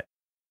yet.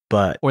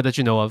 But, or that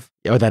you know of.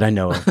 Or that I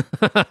know of.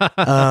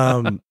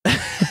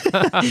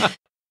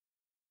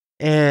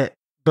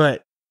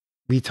 But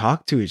we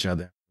talked to each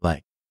other.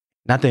 Like,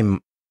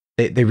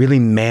 they really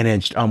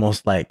managed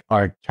almost like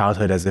our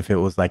childhood as if it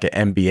was like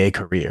an MBA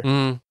career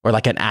or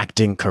like an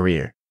acting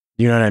career.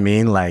 You know what I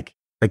mean? Like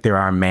they're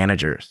our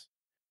managers.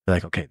 They're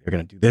like, okay, they're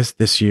going to do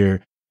this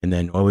year. And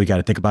then, we got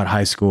to think about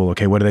high school.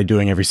 Okay, what are they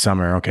doing every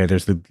summer? Okay,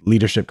 there's the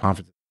leadership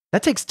conference.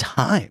 that takes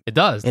time. It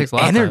does. It takes a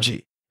lot energy. Of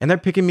time. And they're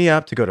picking me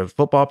up to go to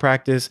football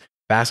practice,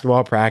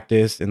 basketball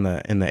practice in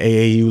the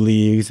AAU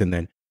leagues, and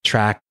then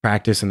track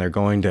practice. And they're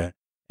going to.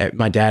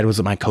 My dad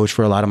was my coach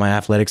for a lot of my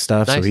athletic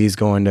stuff, so he's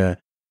going to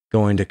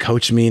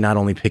coach me, not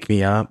only pick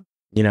me up,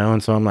 you know.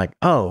 And so I'm like,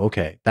 oh,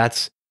 okay,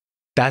 that's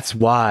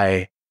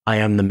why I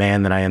am the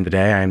man that I am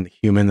today. I am the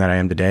human that I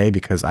am today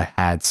because I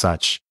had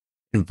such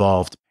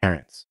involved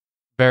parents.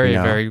 Very,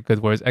 very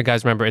good words. And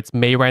guys, remember, it's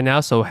May right now,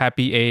 so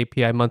happy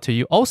AAPI month to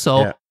you.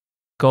 Also,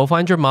 go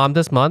find your mom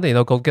this month. You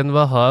know, go give them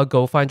a hug.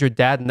 Go find your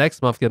dad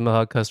next month, give them a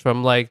hug. Because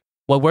from like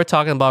what we're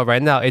talking about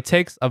right now, it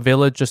takes a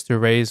village just to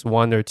raise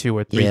 1 or 2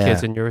 or 3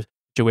 kids in your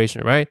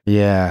situation, right?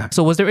 Yeah.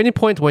 So was there any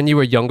point when you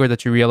were younger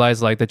that you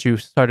realized like that you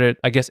started,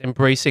 I guess,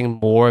 embracing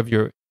more of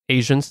your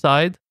Asian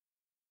side?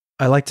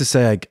 I like to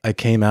say I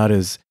came out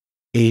as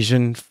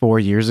Asian 4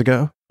 years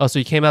ago. Oh, so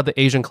you came out the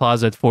Asian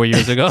closet 4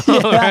 years ago?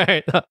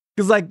 Right.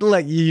 Because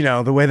like, you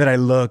know, the way that I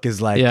look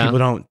is like, people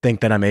don't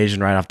think that I'm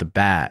Asian right off the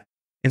bat.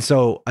 And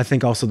so I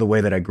think also the way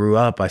that I grew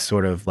up, I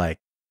sort of like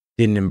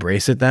didn't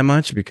embrace it that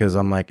much because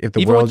I'm like, if the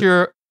Even world... with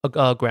your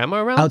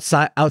grandma around?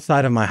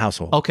 Outside of my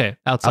household. Okay,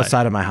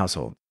 outside of my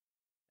household.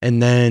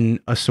 And then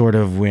sort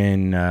of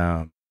when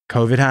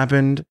COVID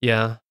happened, you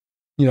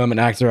know, I'm an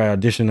actor, I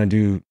audition, I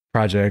do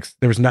projects.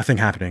 There was nothing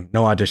happening,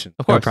 no audition,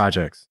 no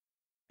projects.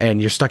 And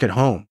you're stuck at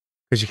home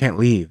because you can't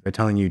leave. They're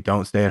telling you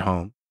don't stay at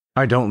home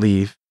or don't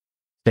leave,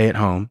 stay at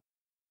home.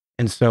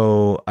 And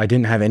so I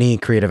didn't have any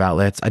creative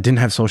outlets. I didn't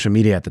have social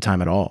media at the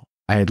time at all.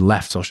 I had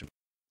left social media.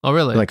 Oh,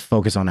 really? To like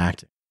focus on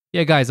acting.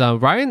 Yeah, guys,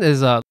 Ryan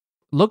is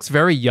looks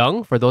very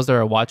young for those that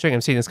are watching.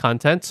 I'm seeing his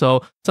content.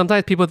 So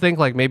sometimes people think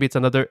like maybe it's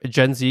another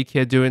Gen Z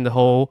kid doing the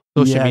whole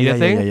social media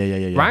thing.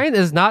 Yeah. Ryan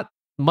is not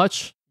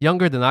much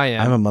younger than I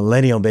am. I'm a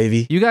millennial,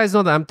 baby. You guys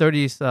know that I'm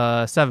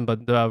 37,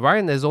 but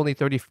Ryan is only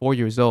 34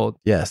 years old.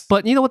 Yes.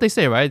 But you know what they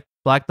say, right?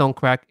 Black don't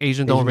crack,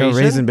 Asian don't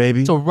raisin,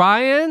 baby. So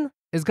Ryan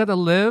is going to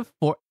live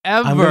forever.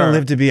 I'm going to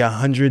live to be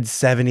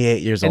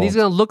 178 years old. And he's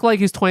going to look like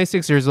he's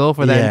 26 years old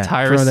for that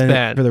entire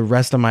span. For the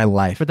rest of my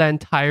life. For that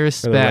entire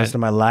span. For the rest of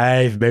my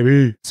life,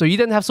 baby. So you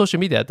didn't have social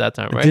media at that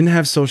time, right? I didn't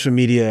have social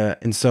media.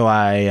 And so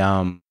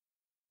I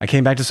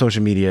came back to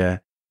social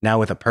media now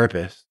with a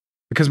purpose.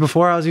 Because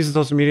before I was using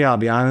social media, I'll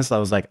be honest, I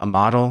was like a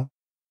model.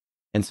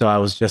 And so I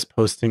was just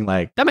posting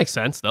like... That makes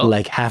sense, though.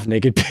 Like half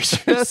naked pictures.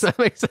 Yes, that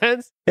makes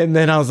sense. And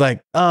then I was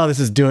like, oh, this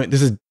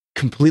is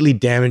completely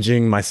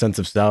damaging my sense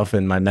of self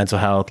and my mental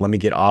health. Let me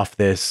get off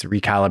this,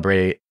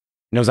 recalibrate.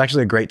 And it was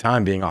actually a great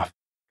time being off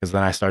because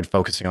then I started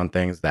focusing on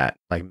things that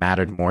like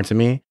mattered more to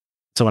me.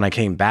 So when I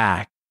came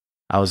back,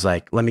 I was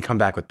like, let me come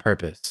back with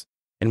purpose.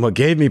 And what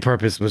gave me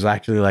purpose was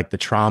actually like the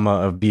trauma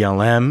of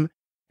BLM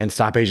and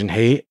Stop Asian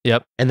Hate.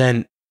 Yep. And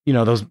then, you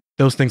know,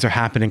 those things are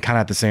happening kind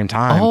of at the same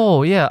time.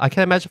 Oh, yeah. I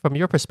can imagine from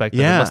your perspective.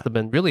 Yeah. It must have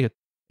been really...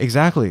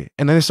 Exactly.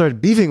 And then they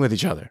started beefing with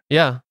each other.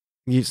 Yeah.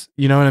 You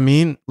know what I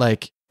mean?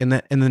 Like in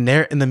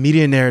the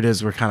media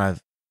narratives were kind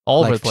of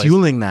all like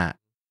fueling that.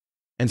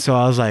 And so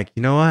I was like,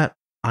 you know what?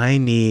 I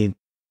need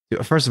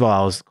to, first of all,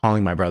 I was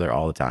calling my brother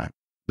all the time.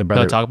 The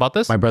brother talk about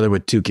this? My brother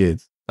with 2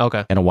 kids.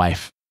 Okay. And a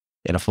wife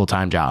and a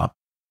full-time job.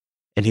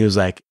 And he was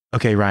like,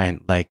 okay,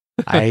 Ryan, like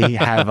I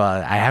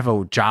have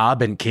a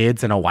job and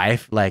kids and a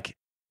wife. Like,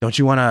 don't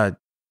you want to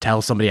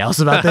tell somebody else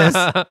about this?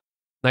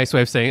 Nice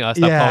way of saying,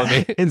 stop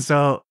calling me. And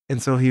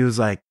so he was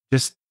like,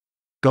 just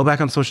go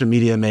back on social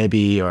media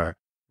maybe, or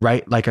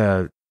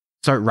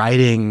start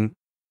writing.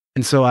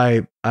 And so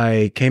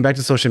I came back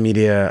to social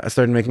media. I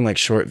started making like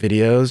short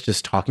videos,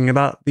 just talking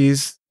about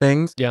these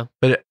things. Yeah.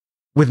 But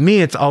with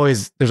me, there's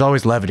always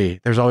levity.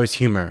 There's always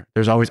humor.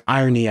 There's always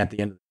irony at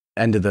the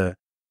end of the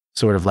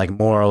sort of like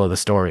moral of the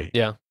story.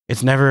 Yeah.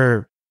 It's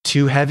never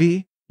too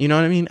heavy. You know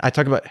what I mean? I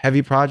talk about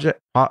heavy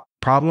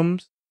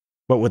problems,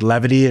 but with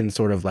levity and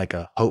sort of like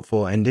a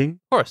hopeful ending.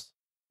 Of course.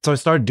 So I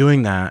started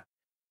doing that.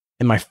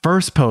 In my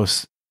first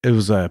post, it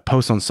was a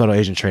post on subtle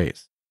Asian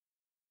traits.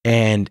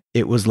 And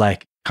it was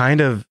like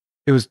it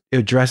was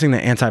addressing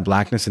the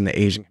anti-Blackness in the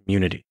Asian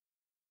community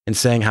and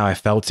saying how I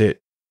felt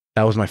it.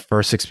 That was my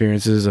first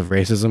experiences of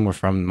racism were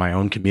from my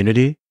own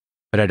community,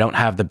 but I don't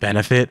have the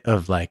benefit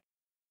of like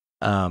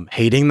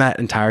hating that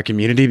entire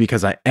community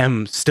because I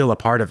am still a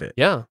part of it.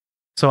 Yeah.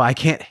 So I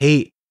can't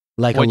hate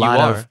like a lot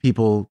of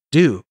people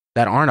do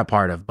that aren't a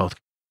part of both.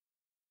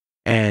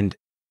 And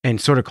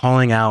sort of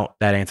calling out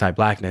that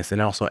anti-Blackness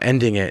and also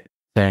ending it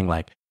saying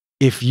like,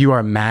 if you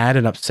are mad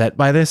and upset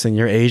by this and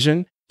you're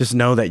Asian, just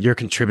know that you're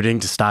contributing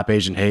to Stop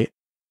Asian Hate.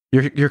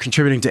 You're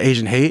contributing to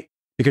Asian hate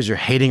because you're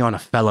hating on a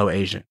fellow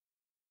Asian.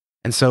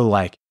 And so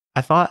like,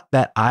 I thought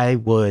that I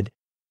would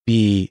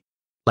be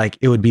like,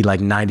 it would be like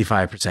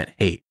 95%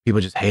 hate.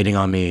 People just hating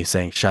on me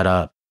saying, shut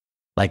up.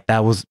 Like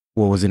that was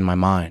what was in my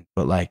mind.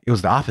 But like, it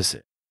was the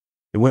opposite.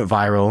 It went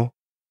viral.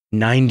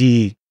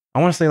 I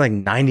want to say like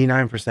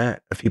 99%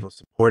 of people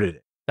supported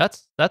it.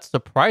 That's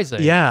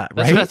surprising. Yeah,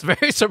 right? That's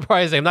very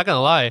surprising. I'm not going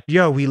to lie.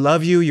 Yo, we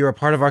love you. You're a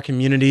part of our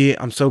community.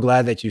 I'm so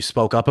glad that you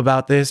spoke up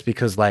about this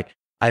because like,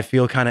 I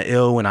feel kind of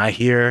ill when I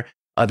hear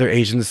other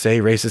Asians say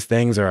racist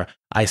things, or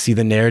I see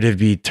the narrative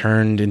be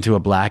turned into a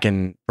black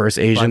and first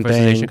Asian black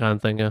versus thing. Asian kind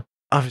of thing, yeah.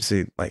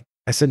 Obviously, like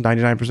I said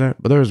 99%,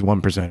 but there's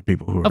 1% of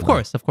people who are of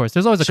course.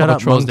 There's always a shut couple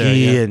up, trolls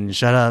monkey, there. Yeah. and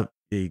shut up,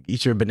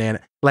 eat your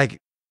banana. Like,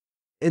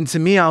 and to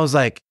me, I was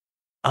like,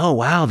 oh,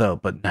 wow, though,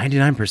 but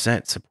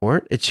 99%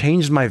 support? It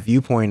changed my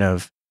viewpoint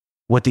of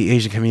what the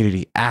Asian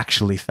community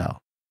actually felt.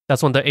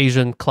 That's when the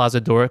Asian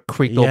closet door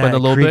creaked open a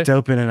little bit. Creaked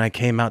open, and I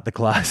came out the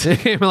closet.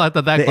 Came out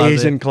the closet.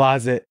 Asian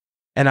closet.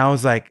 And I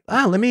was like,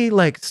 let me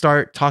like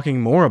start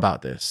talking more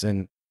about this.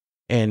 And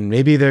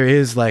maybe there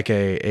is like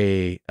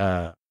a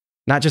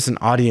not just an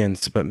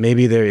audience, but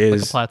maybe there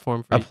is like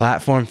a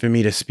platform for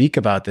me to speak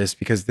about this,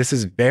 because this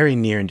is very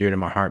near and dear to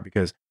my heart,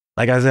 because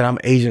like I said, I'm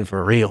Asian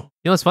for real.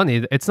 You know, it's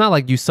funny. It's not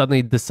like you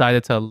suddenly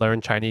decided to learn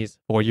Chinese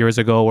 4 years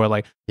ago, or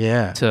like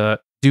to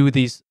do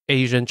these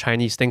Asian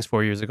Chinese things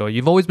 4 years ago.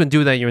 You've always been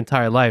doing that your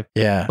entire life.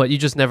 Yeah. But you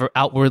just never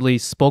outwardly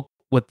spoke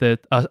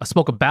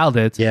about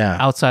it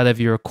outside of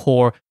your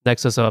core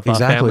nexus of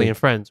family and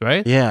friends,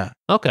 right? Yeah.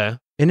 Okay.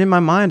 And in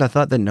my mind, I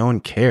thought that no one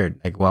cared.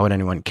 Like, why would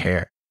anyone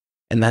care?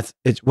 And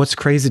what's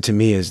crazy to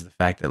me is the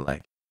fact that,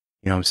 like,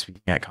 you know, I'm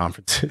speaking at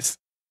conferences.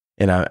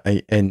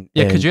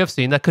 Could you have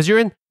seen that? Because you're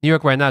in New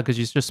York right now, because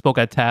you just spoke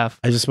at TAF.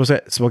 I just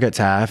spoke at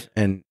TAF,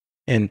 and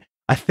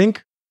I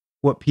think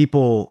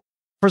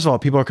first of all,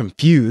 people are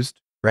confused,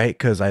 right?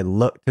 Because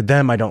to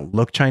them, I don't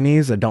look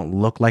Chinese. I don't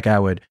look like I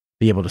would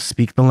be able to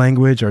speak the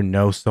language or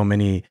know so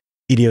many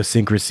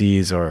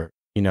idiosyncrasies, or,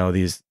 you know,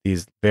 these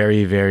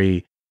very,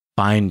 very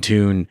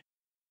fine-tuned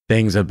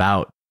things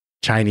about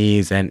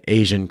Chinese and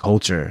Asian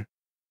culture.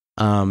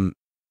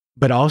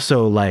 But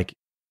also, like,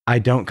 I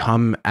don't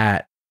come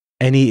at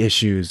any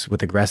issues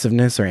with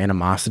aggressiveness or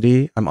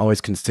animosity. I'm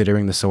always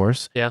considering the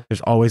source. Yeah. There's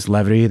always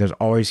levity. There's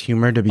always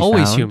humor to be found.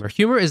 Always humor.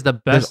 Humor is the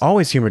best. There's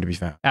always humor to be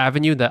found.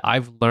 Avenue that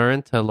I've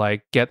learned to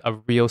like get a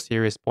real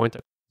serious point.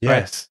 Yes.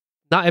 Right?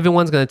 Not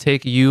everyone's going to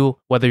take you,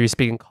 whether you're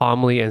speaking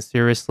calmly and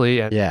seriously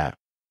and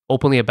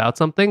openly about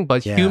something,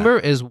 but humor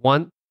is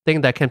one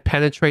thing that can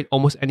penetrate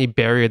almost any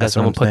barrier that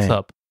someone puts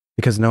up.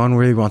 Because no one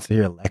really wants to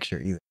hear a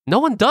lecture either. No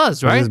one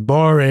does, right? It's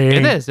boring.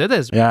 It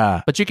is.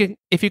 Yeah. But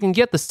if you can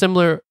get the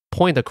similar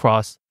point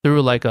across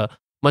through like a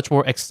much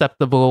more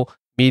acceptable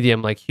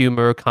medium, like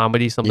humor,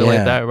 comedy, something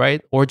like that,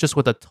 right? Or just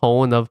with a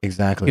tone of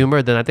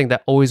humor, then I think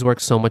that always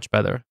works so much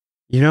better.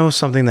 You know,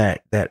 something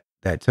that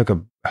took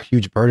a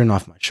huge burden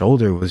off my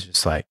shoulder was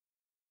just like,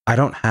 I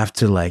don't have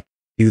to like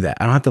do that.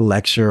 I don't have to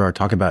lecture or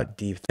talk about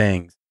deep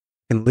things.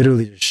 I can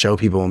literally just show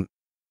people.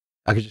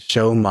 I could just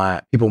show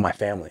my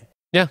family.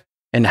 Yeah.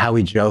 And how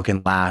we joke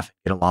and laugh,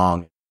 get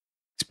along,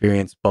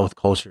 experience both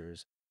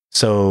cultures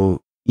so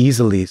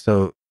easily.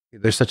 So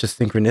there's such a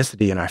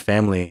synchronicity in our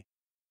family,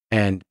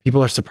 and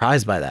people are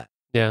surprised by that.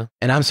 Yeah.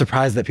 And I'm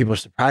surprised that people are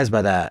surprised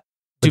by that.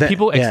 Do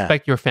people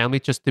expect your family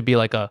just to be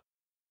like a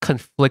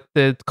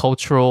conflicted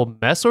cultural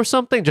mess or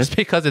something just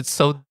because it's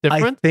so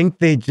different? I think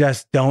they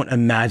just don't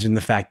imagine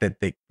the fact that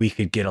we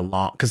could get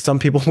along. Because some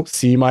people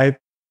see my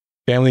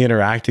family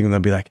interacting and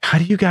they'll be like, how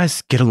do you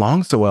guys get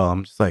along so well?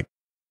 I'm just like,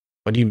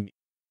 what do you mean?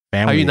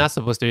 Family. How are you not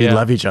supposed to? We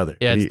love each other.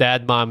 Yeah, it's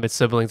dad, mom, it's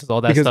siblings, it's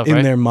all that because stuff, in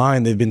right? their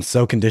mind, they've been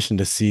so conditioned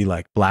to see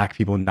like black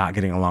people not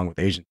getting along with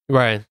Asian.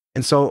 Right.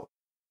 And so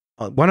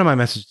one of my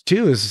messages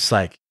too is just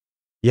like,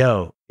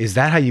 yo, is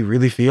that how you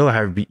really feel, or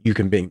have you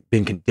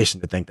been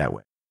conditioned to think that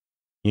way?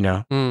 You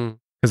know?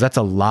 Because that's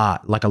a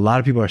lot. Like a lot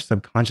of people are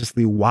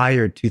subconsciously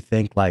wired to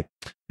think like,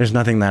 there's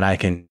nothing that I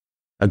can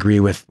agree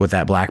with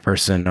that black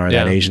person or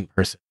that Asian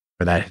person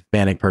or that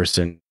Hispanic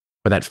person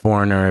or that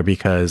foreigner,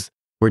 because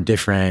we're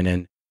different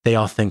and they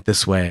all think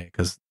this way,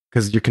 because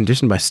you're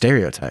conditioned by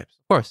stereotypes.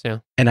 Of course, yeah.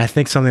 And I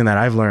think something that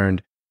I've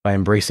learned by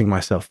embracing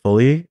myself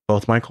fully,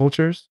 both my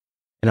cultures,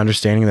 and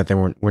understanding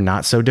that we're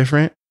not so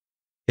different,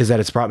 is that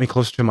it's brought me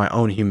closer to my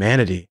own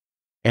humanity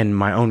and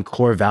my own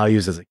core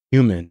values as a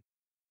human,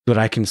 so that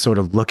I can sort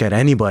of look at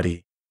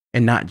anybody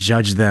and not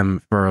judge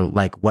them for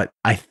like what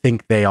I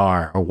think they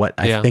are or what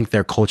I think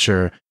their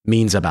culture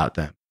means about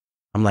them.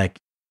 I'm like,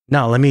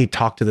 no, let me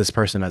talk to this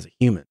person as a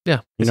human. Yeah,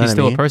 you know he's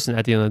still a person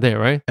at the end of the day,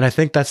 right? And I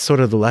think that's sort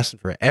of the lesson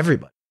for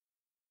everybody.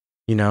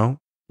 You know,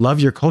 love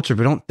your culture,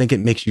 but don't think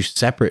it makes you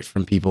separate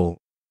from people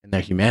and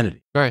their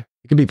humanity. Right.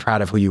 You can be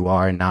proud of who you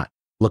are and not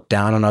look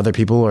down on other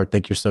people or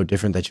think you're so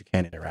different that you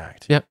can't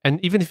interact. Yeah, and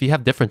even if you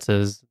have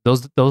differences,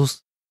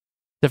 those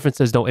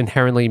differences don't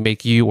inherently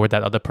make you or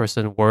that other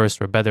person worse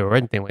or better or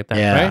anything like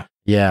that, right?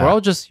 Yeah. We're all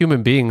just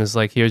human beings,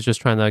 like here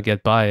just trying to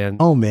get by. And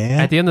man,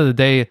 at the end of the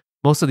day,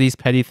 most of these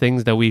petty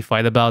things that we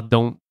fight about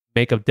don't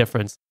make a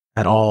difference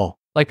at all.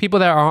 Like people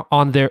that are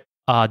on their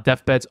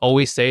deathbeds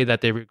always say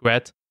that they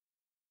regret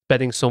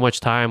spending so much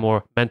time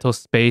or mental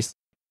space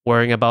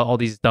worrying about all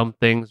these dumb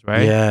things,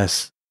 right?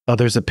 Yes.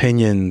 Others'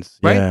 opinions.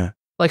 Right? Yeah.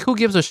 Like who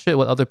gives a shit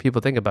what other people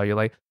think about you?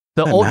 Like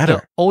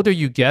the older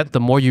you get, the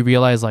more you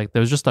realize like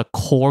there's just a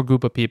core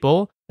group of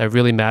people that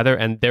really matter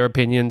and their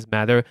opinions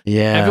matter.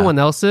 Yeah. Everyone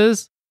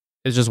else's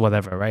is just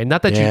whatever, right?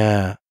 Not that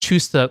you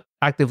choose to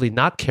actively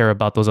not care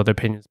about those other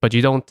opinions, but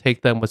you don't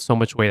take them with so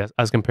much weight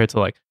as compared to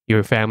like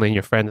your family and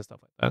your friends and stuff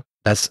like that.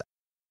 That's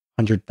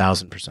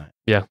 100,000%.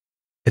 Yeah.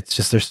 It's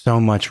just there's so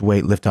much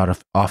weight lifted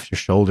off your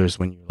shoulders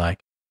when you're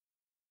like,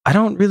 I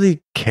don't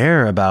really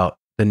care about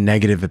the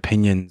negative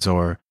opinions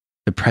or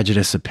the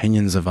prejudiced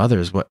opinions of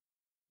others. What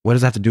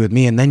does that have to do with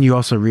me? And then you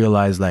also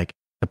realize like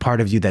the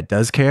part of you that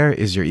does care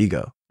is your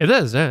ego. It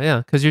is, yeah.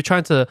 Because you're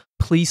trying to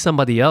please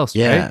somebody else,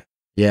 right?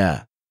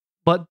 Yeah.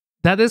 But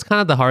that is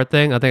kind of the hard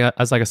thing, I think,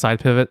 as like a side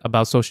pivot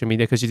about social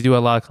media, because you do a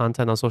lot of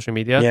content on social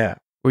media. Yeah.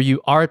 Where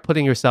you are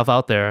putting yourself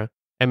out there,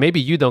 and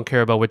maybe you don't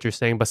care about what you're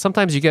saying, but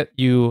sometimes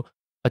you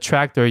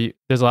attract there's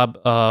a lot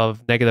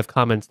of negative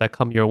comments that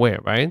come your way,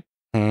 right?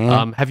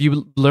 Mm-hmm. Have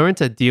you learned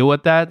to deal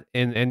with that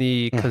in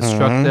any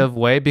constructive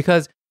way?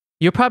 Because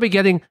you're probably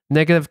getting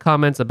negative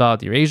comments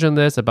about your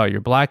Asianness, about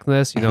your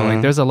blackness. You know,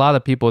 like there's a lot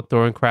of people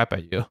throwing crap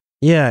at you.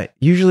 Yeah.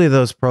 Usually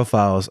those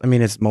profiles, I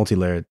mean, it's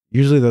multi-layered.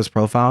 Usually those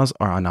profiles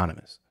are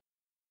anonymous.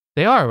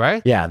 They are,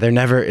 right? Yeah.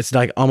 It's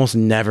like almost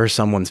never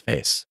someone's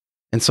face.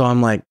 And so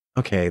I'm like,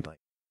 okay, like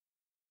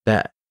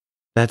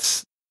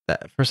that's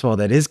first of all,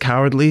 that is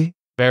cowardly.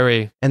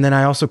 Very. And then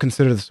I also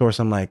consider the source.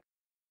 I'm like,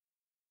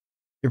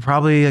 you're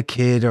probably a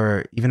kid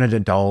or even an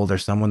adult or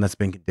someone that's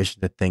been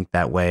conditioned to think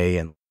that way.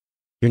 And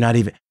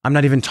I'm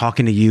not even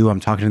talking to you. I'm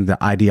talking to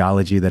the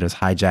ideology that has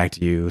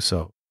hijacked you.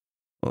 So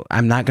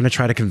I'm not going to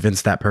try to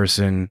convince that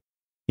person.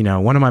 You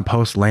know, one of my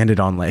posts landed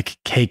on like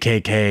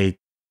KKK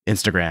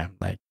Instagram,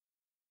 like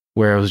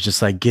where it was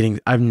just like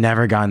I've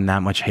never gotten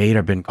that much hate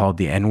or been called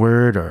the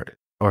N-word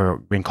or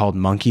been called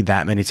monkey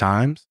that many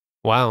times.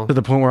 Wow. To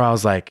the point where I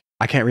was like,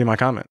 I can't read my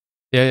comment.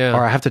 Yeah.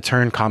 Or I have to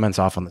turn comments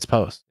off on this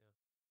post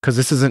because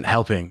this isn't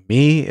helping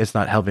me. It's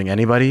not helping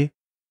anybody.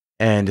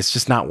 And it's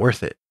just not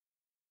worth it.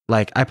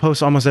 Like I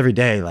post almost every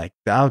day. Like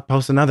I'll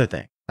post another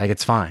thing. Like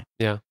it's fine.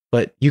 Yeah.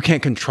 But you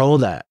can't control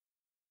that.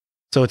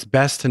 So it's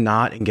best to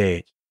not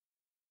engage.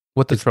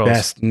 With the trolls. It's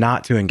best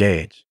not to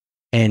engage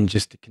and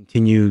just to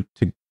continue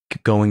to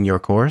going your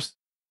course,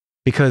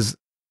 because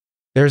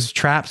there's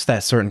traps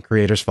that certain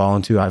creators fall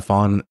into. I've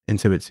fallen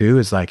into it too.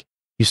 Is like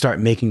you start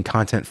making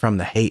content from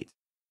the hate.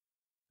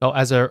 Oh,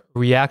 as a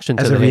reaction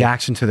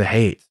to the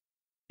hate.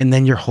 And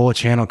then your whole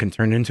channel can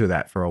turn into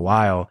that for a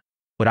while.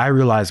 What I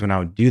realized when I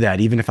would do that,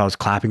 even if I was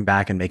clapping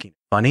back and making it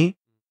funny,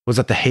 was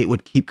that the hate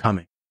would keep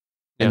coming.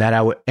 Yeah.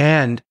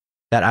 And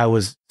that I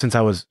was, since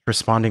I was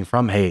responding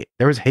from hate,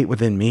 there was hate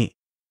within me.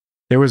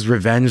 There was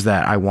revenge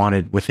that I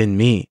wanted within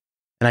me.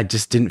 And I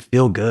just didn't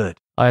feel good.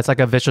 It's like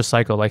a vicious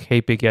cycle, like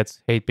hate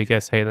begets hate,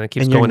 and it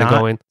keeps going and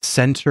going.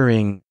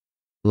 Centering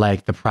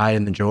like the pride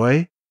and the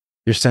joy.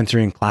 You're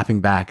centering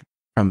clapping back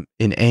from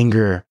in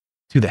anger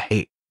to the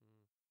hate,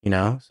 you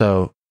know?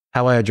 So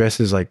how I address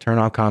is like turn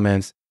off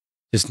comments,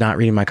 just not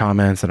reading my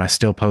comments, and I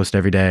still post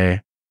every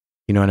day.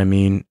 You know what I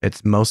mean?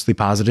 It's mostly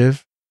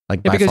positive.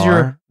 Like by because far.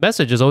 Your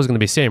message is always going to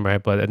be same,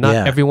 right? But not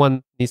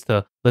everyone needs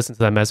to listen to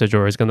that message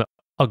or is going to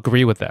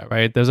agree with that,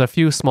 right? There's a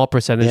few small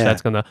percentage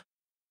that's going to,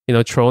 you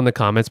know, troll in the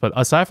comments. But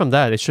aside from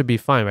that, it should be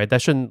fine, right?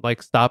 That shouldn't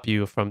like stop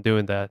you from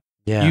doing that.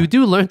 Yeah. You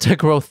do learn to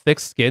grow thick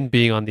skin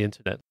being on the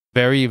internet.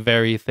 Very,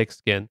 very thick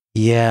skin.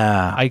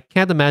 Yeah. I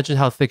can't imagine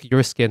how thick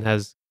your skin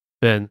has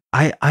been.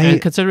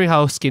 And considering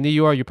how skinny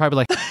you are, you're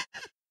probably like...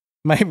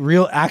 My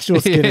real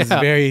actual skin is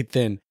very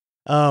thin.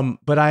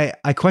 But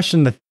I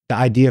question the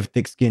idea of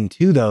thick skin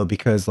too, though,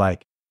 because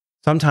like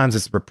sometimes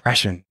it's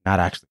repression, not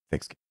actually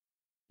thick skin.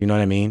 You know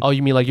what I mean? Oh,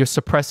 you mean like you're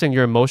suppressing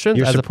your emotions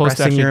as opposed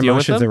to actually dealing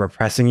with them? You're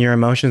repressing your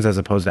emotions as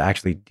opposed to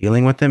actually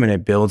dealing with them, and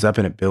it builds up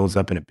and it builds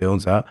up and it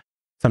builds up.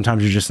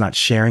 Sometimes you're just not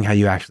sharing how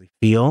you actually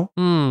feel,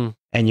 and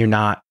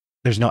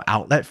there's no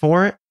outlet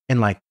for it, and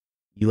like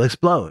you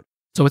explode.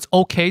 So it's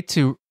okay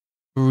to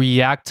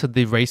react to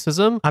the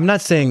racism? I'm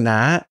not saying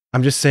that.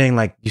 I'm just saying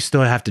like you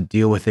still have to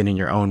deal with it in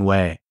your own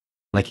way,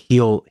 like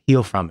heal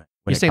from it.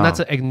 You're saying not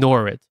to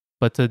ignore it,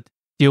 but to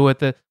deal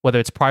with it, whether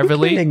it's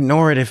privately. You can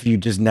ignore it if you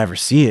just never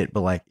see it,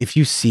 but like if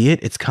you see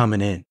it, it's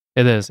coming in.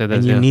 It is.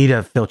 And you need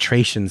a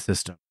filtration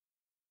system.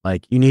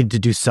 Like you need to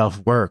do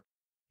self-work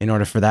in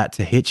order for that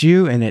to hit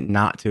you and it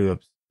not to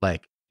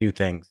like do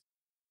things.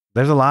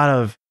 There's a lot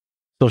of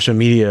social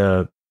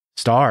media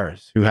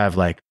stars who have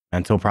like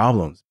mental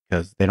problems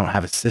because they don't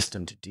have a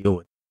system to deal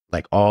with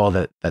like all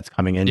that's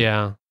coming in.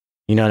 Yeah.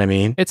 You know what I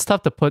mean? It's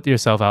tough to put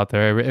yourself out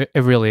there.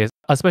 It really is.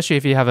 Especially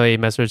if you have a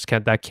message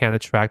that can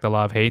attract a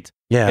lot of hate.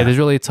 Yeah. It is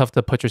really tough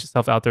to put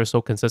yourself out there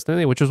so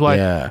consistently, which is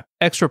why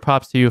extra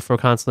props to you for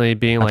constantly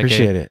being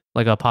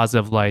like a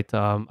positive light.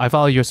 I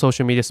follow your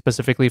social media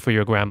specifically for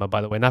your grandma,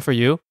 by the way. Not for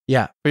you.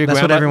 Yeah. For your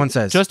grandma. What everyone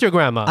says. Just your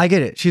grandma. I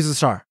get it. She's a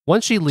star.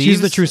 Once she leaves,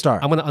 she's the true star.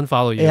 I'm going to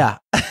unfollow you. Yeah.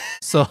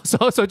 So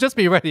just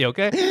be ready,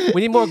 okay?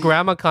 We need more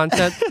grandma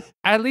content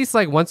at least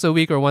like once a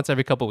week or once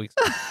every couple weeks.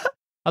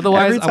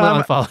 Otherwise, I'm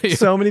going to unfollow you.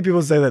 So many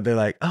people say that. They're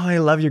like, oh, I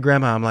love your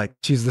grandma. I'm like,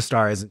 she's the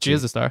star, isn't she? She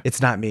is the star.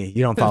 It's not me.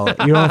 You don't follow.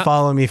 You don't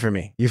follow me for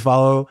me. You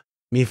follow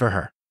me for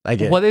her. I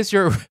get it. What is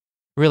your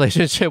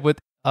relationship with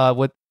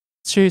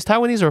she's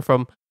Taiwanese or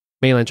from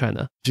mainland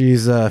China?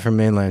 She's from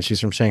mainland. She's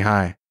from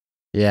Shanghai.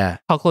 Yeah.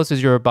 How close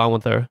is your bond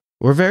with her?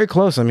 We're very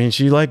close. I mean,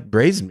 she like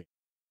raised me,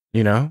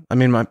 you know? I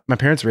mean, my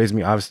parents raised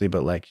me, obviously,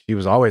 but like she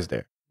was always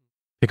there.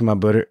 Picking my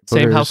butter.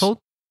 Same household?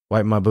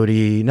 wipe my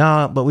booty.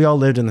 No, but we all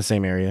lived in the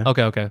same area.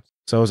 Okay.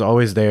 So I was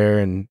always there,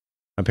 and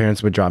my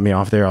parents would drop me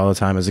off there all the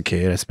time as a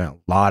kid. I spent a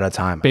lot of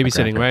time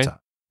babysitting, right?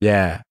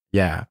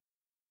 Yeah.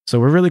 So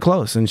we're really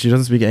close, and she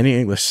doesn't speak any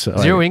English. So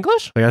zero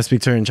English? I gotta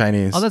speak to her in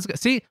Chinese. Oh, that's good.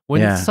 See,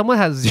 when someone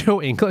has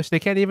zero English, they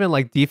can't even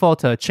like default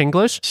to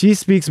chinglish. She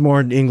speaks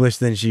more English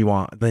than she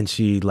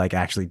like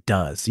actually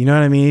does. You know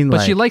what I mean? But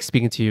like, she likes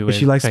speaking to you. But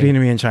she likes speaking to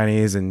me in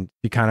Chinese, and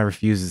she kind of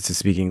refuses to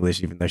speak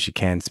English, even though she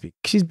can speak.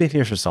 She's been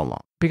here for so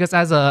long. Because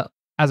as a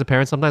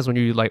parent, sometimes when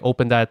you like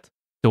open that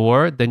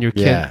door, then your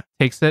kid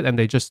takes it and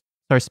they just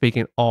start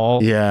speaking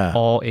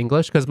all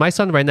English. Because my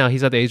son right now,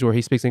 he's at the age where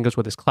he speaks English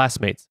with his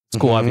classmates,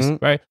 school obviously,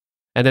 right?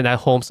 And then at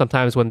home,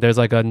 sometimes when there's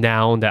like a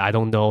noun that I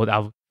don't know,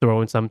 I'll throw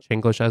in some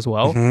Chinglish as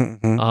well.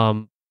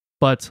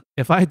 But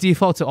if I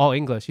default to all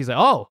English, he's like,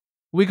 "Oh,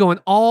 we're going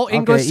all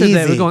English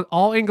today. We're going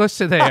all English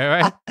today,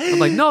 right?" I'm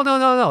like, "No,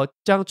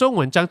 讲中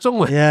文, 讲中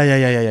文."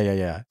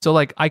 Yeah. So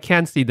like, I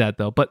can see that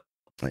though, but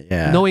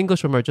no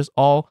English from her, just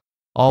all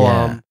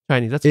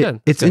Chinese. That's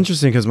good. It's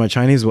interesting because my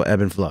Chinese will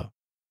ebb and flow.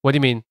 What do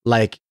you mean?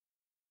 Like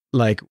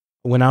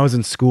when I was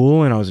in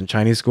school and I was in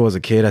Chinese school as a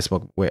kid, I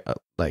spoke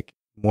like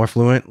more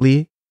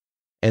fluently.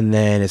 And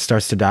then it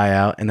starts to die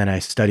out. And then I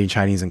study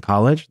Chinese in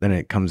college. Then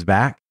it comes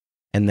back.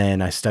 And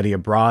then I study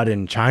abroad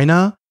in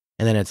China.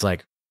 And then it's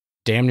like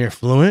damn near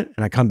fluent.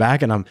 And I come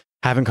back and I'm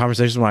having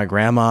conversations with my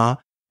grandma.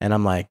 And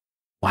I'm like,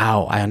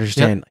 wow, I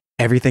understand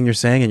everything you're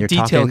saying. And you're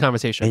detailed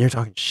conversation. And you're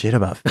talking shit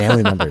about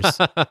family members.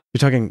 You're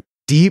talking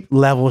deep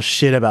level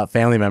shit about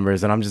family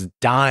members. And I'm just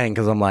dying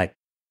because I'm like,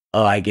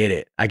 oh, I get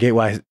it. I get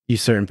why you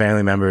certain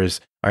family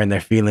members are in their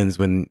feelings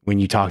when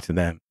you talk to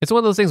them. It's one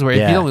of those things where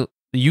if you don't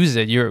use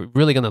it, you're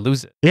really gonna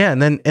lose it. Yeah,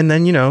 and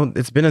then you know,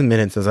 it's been a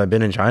minute since I've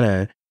been in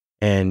China,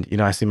 and you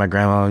know, I see my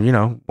grandma, you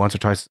know, once or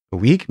twice a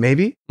week,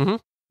 maybe.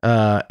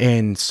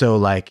 And so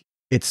like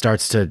it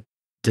starts to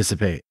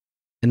dissipate,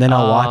 and then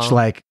I'll watch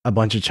like a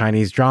bunch of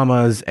Chinese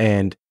dramas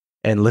and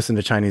listen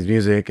to Chinese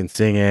music and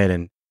sing it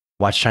and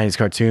watch Chinese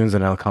cartoons,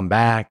 and I'll come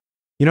back.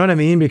 You know what I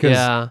mean? Because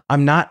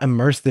I'm not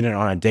immersed in it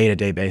on a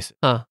day-to-day basis.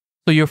 So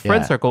your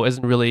friend circle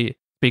isn't really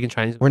speaking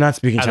Chinese. We're not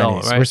speaking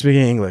Chinese. All, right? We're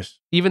speaking English.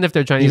 Even if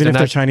they're Chinese. Even if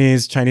they're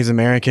Chinese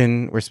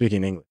American, we're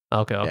speaking English.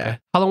 Okay. Yeah.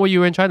 How long were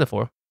you in China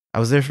for? I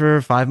was there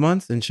for 5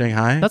 months in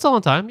Shanghai. That's a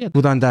long time. Yeah.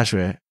 Fudan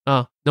Dashui.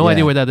 Oh, no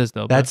idea where that is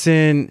though. That's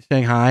in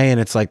Shanghai, and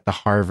it's like the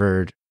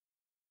Harvard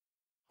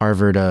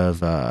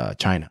of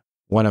China.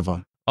 One of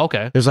them.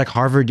 Okay. There's like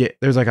Harvard.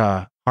 There's like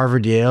a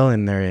Harvard Yale,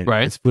 and they're in.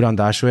 Right. It's Fudan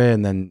Dashui,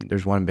 and then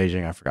there's one in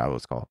Beijing. I forgot what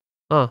it's called.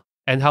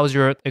 And how was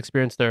your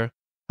experience there?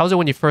 How was it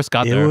when you first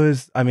got there? It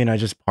was. I mean, I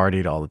just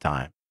partied all the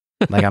time.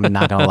 Like, I'm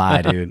not gonna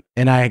lie, dude.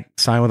 And I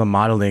signed with a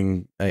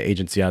modeling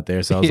agency out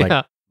there, so I was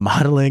like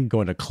modeling,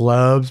 going to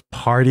clubs,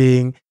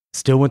 partying.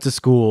 Still went to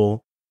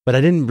school, but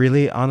I didn't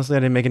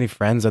make any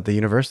friends at the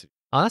university.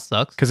 Oh, that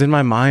sucks. Because in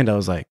my mind, I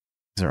was like,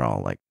 these are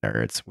all like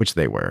nerds, which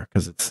they were.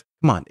 Because it's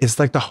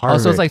like the Harvard.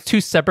 Oh, so it's like two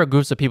separate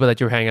groups of people that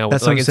you were hanging out with.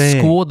 That's like what I'm saying.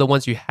 In school, the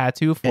ones you had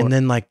to. And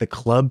then like the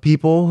club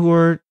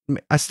people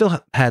I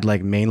still had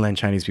like mainland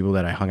Chinese people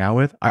that I hung out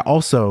with. I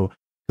also,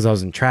 because I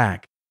was in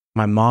track,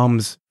 my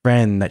mom's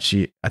friend that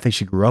I think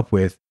she grew up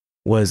with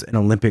was an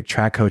Olympic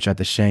track coach at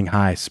the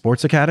Shanghai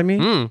Sports Academy.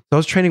 So I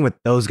was training with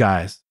those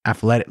guys,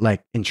 athletic,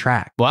 like in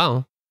track.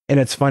 Wow. And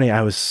it's funny,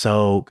 I was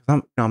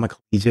I'm a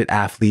collegiate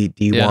athlete,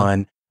 D1.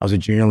 Yeah. I was a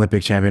junior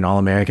Olympic champion,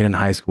 All-American in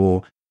high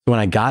school. So when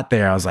I got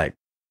there, I was like,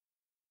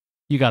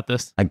 you got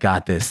this. I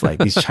got this. Like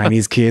these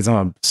Chinese kids, I'm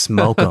going to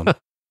smoke them. And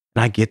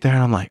I get there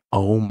and I'm like,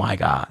 oh my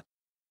God.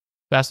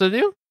 Faster than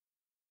you?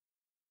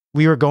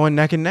 We were going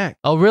neck and neck.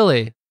 Oh,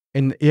 really?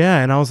 And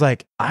I was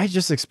like, I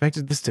just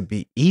expected this to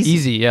be easy.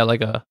 Easy,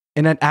 yeah,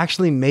 and it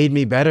actually made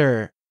me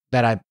better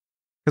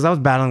because I was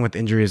battling with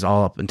injuries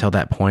all up until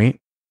that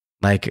point.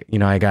 Like, you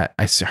know, I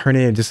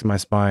herniated a disc in my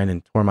spine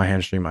and tore my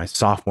hamstring my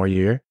sophomore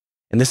year.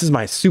 And this is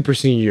my super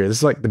senior year. This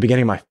is like the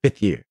beginning of my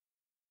 5th year.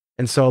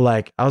 And so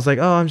like, I was like,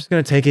 oh, I'm just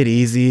going to take it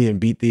easy and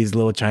beat these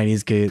little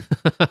Chinese kids.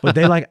 But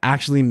they like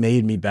actually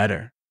made me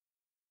better.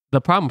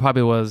 The problem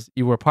probably was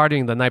you were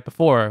partying the night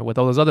before with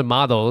all those other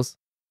models.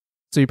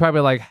 So you're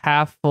probably like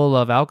half full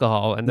of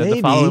alcohol. And then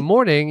the following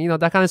morning, you know,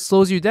 that kind of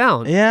slows you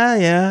down.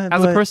 Yeah.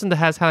 As a person that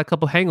has had a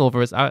couple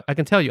hangovers, I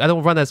can tell you, I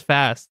don't run as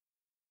fast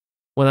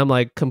when I'm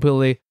like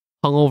completely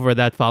hungover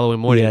that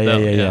following morning.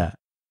 Yeah.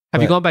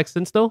 Have you gone back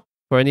since though?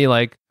 For any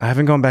like... I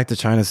haven't gone back to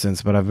China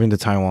since, but I've been to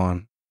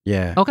Taiwan.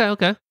 Yeah.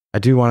 Okay. I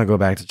do want to go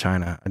back to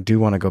China. I do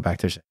want to go back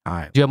to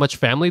Shanghai. Do you have much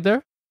family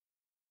there?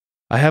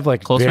 I have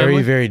like close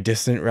family? Very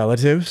distant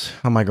relatives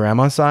on my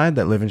grandma's side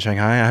that live in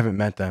Shanghai. I haven't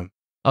met them.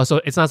 Oh,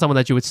 so it's not someone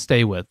that you would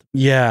stay with?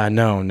 Yeah,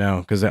 no,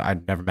 because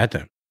I'd never met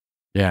them.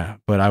 Yeah,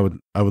 but I would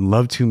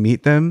love to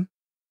meet them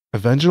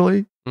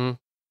eventually.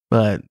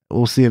 But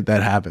we'll see if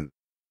that happens.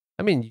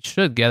 I mean, you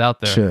should get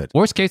out there.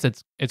 Worst case,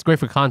 it's great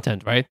for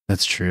content, right?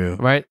 That's true.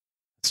 Right?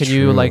 Can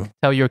you like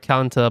tell your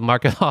accountant to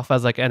mark it off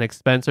as like an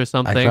expense or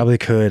something? I probably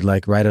could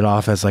like write it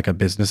off as like a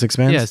business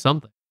expense. Yeah,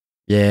 something.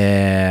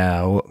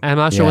 Yeah. I'm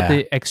not sure what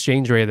the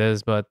exchange rate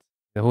is, but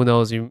who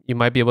knows? You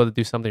might be able to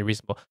do something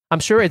reasonable. I'm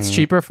sure it's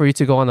cheaper for you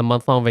to go on a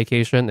month-long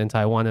vacation in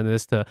Taiwan than it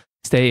is to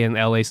stay in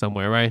LA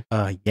somewhere, right?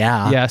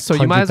 Yeah. Yeah. So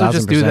you might as well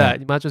just do that.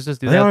 You might as well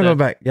just do that. I want to go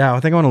back. Yeah, I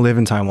think I want to live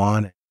in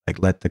Taiwan and like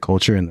let the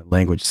culture and the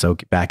language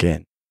soak back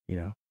in. You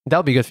know, that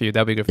would be good for you.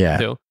 That would be good for you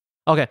too.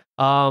 Okay.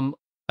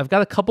 I've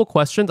got a couple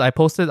questions. I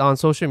posted on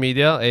social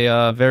media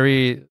a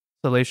very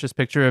salacious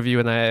picture of you,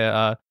 and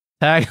I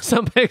tagged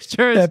some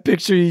pictures. That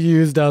picture you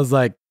used, I was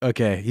like,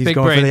 okay, he's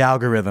going for the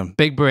algorithm.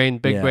 Big brain,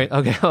 big brain.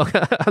 Okay.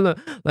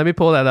 Let me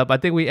pull that up. I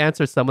think we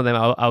answered some of them.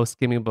 I was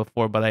skimming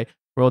before, but I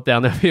wrote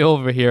down a few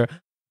over here.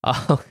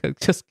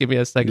 Just give me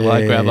a second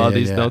while I grab all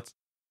these notes.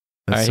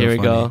 All right, here we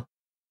go.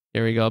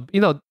 Here we go.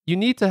 You know,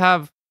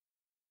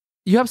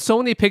 you have so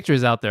many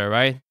pictures out there,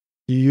 right?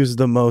 You use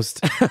the most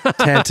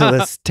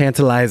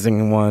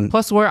tantalizing one.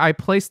 Plus, where I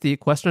placed the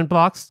question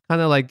box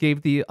kind of like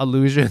gave the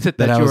illusion that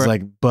I you was were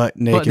like butt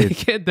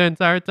naked the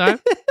entire time.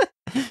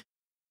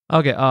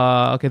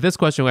 Okay. This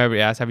question where we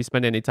asked, have you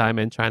spent any time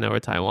in China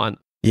or Taiwan?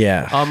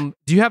 Yeah.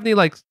 Do you have any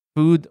like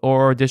food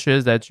or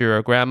dishes that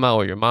your grandma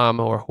or your mom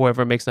or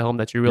whoever makes at home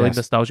that you're really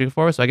nostalgic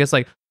for? So I guess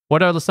like,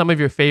 what are some of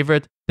your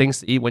favorite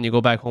things to eat when you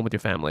go back home with your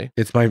family?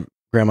 It's my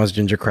grandma's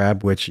ginger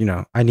crab, which, you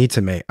know, I need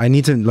to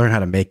learn how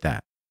to make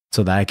that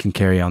so that I can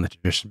carry on the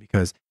tradition,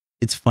 because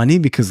it's funny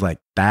because like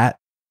that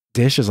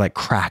dish is like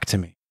crack to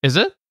me. Is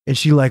it? And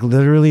she like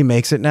literally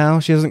makes it now.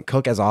 She doesn't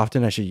cook as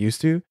often as she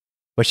used to,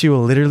 but she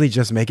will literally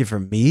just make it for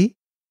me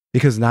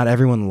because not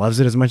everyone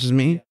loves it as much as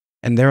me.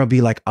 And there will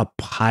be like a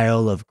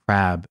pile of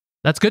crab.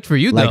 That's good for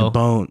you, like though.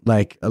 Bone,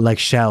 like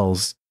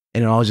shells,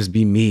 and it'll all just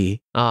be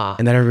me.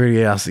 And then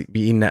everybody else be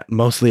eating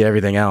mostly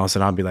everything else,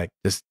 and I'll be like,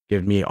 just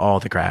give me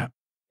all the crab.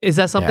 Is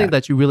that something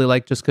that you really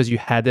like just because you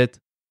had it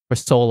for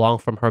so long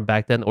from her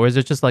back then, or is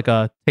it just like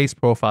a taste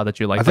profile that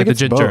you like? I think like it's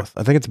the ginger? both.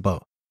 I think it's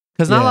both.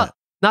 Because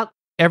not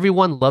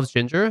everyone loves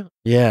ginger.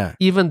 Yeah.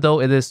 Even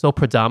though it is so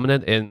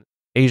predominant in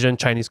Asian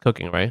Chinese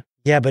cooking, right?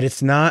 Yeah, but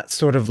it's not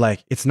sort of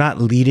like, it's not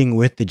leading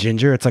with the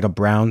ginger. It's like a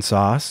brown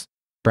sauce,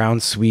 brown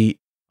sweet,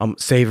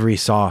 savory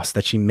sauce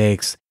that she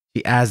makes.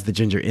 She adds the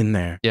ginger in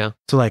there. Yeah.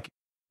 So like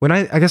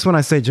I guess when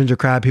I say ginger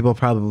crab, people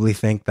probably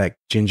think that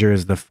ginger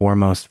is the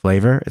foremost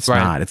flavor. It's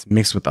not. It's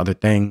mixed with other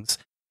things,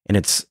 and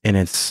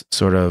it's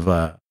sort of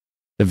the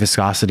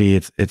viscosity.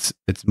 It's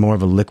more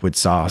of a liquid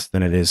sauce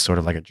than it is sort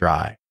of like a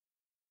dry.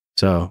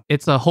 So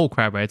it's a whole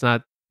crab, right? It's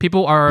not.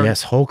 People are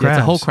whole crabs.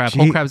 It's a whole crab.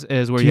 Whole crabs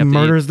is where you have to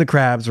murders the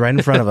crabs right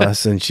in front of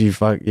us, and she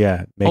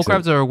whole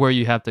crabs are where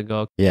you have to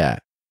go. Yeah.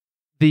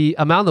 The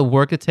amount of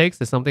work it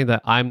takes is something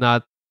that I'm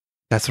not.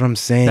 That's what I'm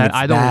saying. That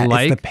I don't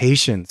like. It's the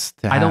patience.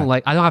 I don't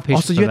have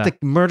patience. Also, you have to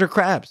murder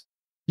crabs.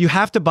 You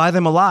have to buy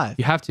them alive.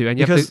 You have to, and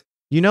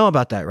you know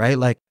about that, right?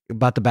 Like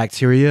about the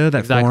bacteria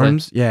that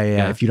forms.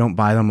 Yeah. If you don't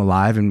buy them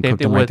alive and cook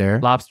them right there.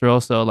 Lobster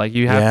also, like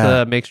you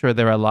have to make sure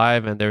they're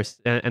alive and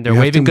they're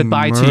waving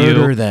goodbye to you.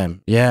 Murder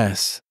them.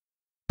 Yes.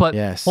 But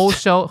whole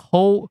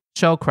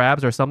shell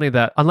crabs are something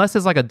that, unless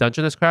it's like a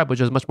Dungeness crab, which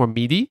is much more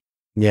meaty.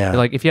 Yeah.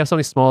 Like if you have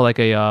something small, like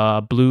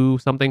a blue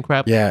something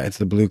crab. Yeah, it's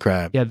the blue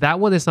crab. Yeah, that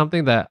one is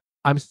something that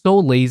I'm so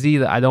lazy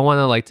that I don't want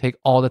to like take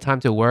all the time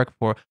to work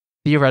for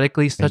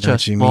theoretically such a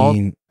small.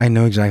 I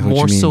know exactly what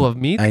you mean. Morsel of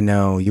meat. I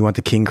know. You want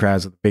the king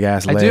crabs with the big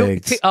ass legs.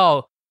 I do.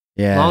 Oh,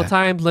 yeah. Long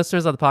time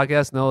listeners of the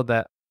podcast know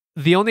that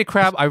the only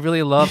crab I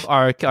really love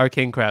are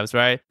king crabs,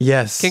 right?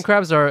 Yes. King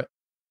crabs are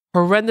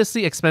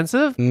horrendously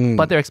expensive,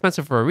 but they're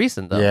expensive for a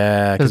reason, though.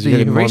 Yeah, because you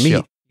get more meat.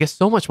 You get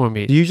so much more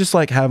meat. Do you just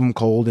like have them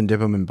cold and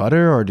dip them in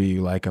butter, or do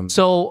you like them?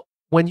 So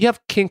when you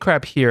have king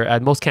crab here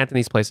at most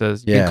Cantonese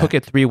places, you can cook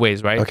it 3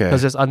 ways, right? Okay.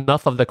 Because there's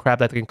enough of the crab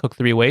that can cook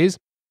 3 ways.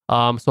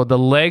 So the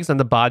legs and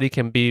the body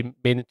can be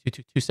made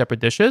into 2 separate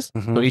dishes.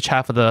 So each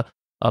half of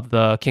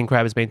the king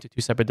crab is made into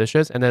 2 separate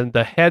dishes, and then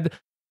the head,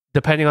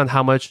 depending on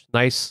how much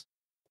nice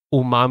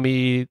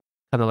umami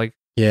kind of like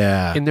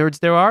innards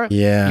there are,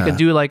 you can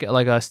do like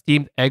a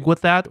steamed egg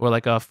with that, or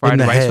like a fried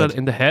rice with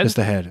in the head. Just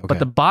the head. Okay. But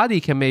the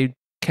body can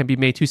be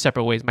made 2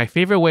 separate ways. My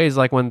favorite way is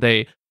like when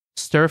they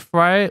stir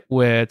fry it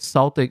with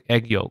salted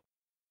egg yolk.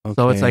 Okay.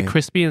 So it's like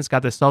crispy and it's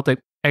got the salted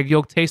egg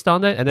yolk taste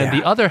on it. And then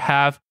the other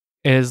half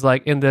is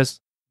like in this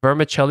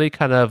vermicelli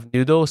kind of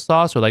noodle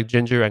sauce with like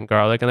ginger and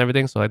garlic and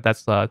everything. So like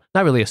that's not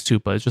really a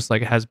soup, but it's just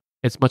like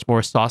it's much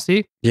more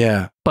saucy.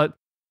 Yeah. But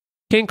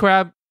king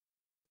crab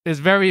is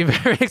very,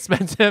 very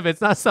expensive.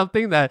 It's not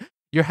something that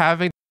you're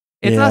having.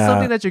 It's not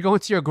something that you're going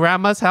to your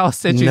grandma's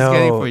house and she's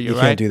getting for you, right?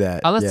 You can't do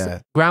that.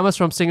 Unless grandma's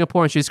from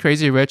Singapore and she's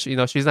crazy rich,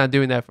 she's not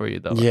doing that for you,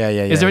 though. Yeah.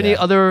 Is there any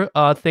other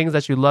things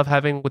that you love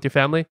having with your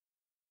family?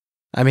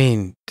 I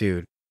mean,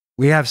 dude,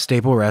 we have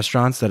staple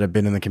restaurants that have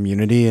been in the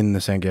community in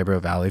the San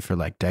Gabriel Valley for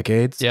like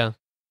decades. Yeah.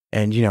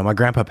 And, my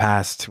grandpa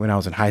passed when I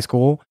was in high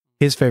school.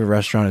 His favorite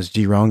restaurant is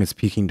Jirong. It's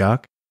Peking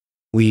Duck.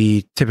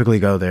 We typically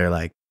go there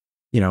like,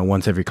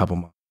 once every couple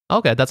months.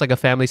 Okay, that's like a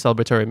family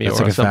celebratory meal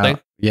or something.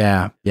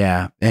 Yeah,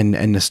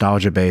 and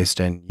nostalgia based,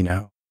 and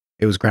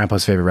it was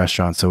Grandpa's favorite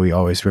restaurant, so we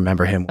always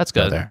remember him. That's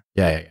good. There.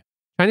 Yeah.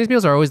 Chinese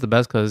meals are always the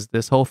best because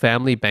this whole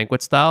family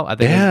banquet style. I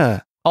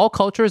think all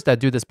cultures that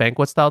do this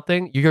banquet style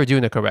thing, you're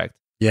doing it correct.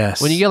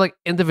 Yes. When you get like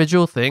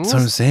individual things, that's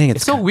what I'm saying.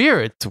 It's so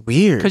weird. It's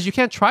weird because you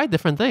can't try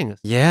different things.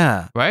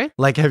 Yeah. Right.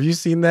 Like, have you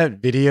seen that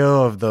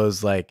video of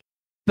those like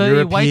the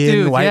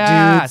European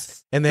white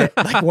dudes? And then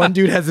like one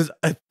dude has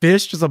a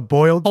fish, just a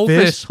boiled whole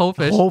fish,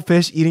 whole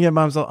fish, eating it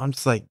by himself. I'm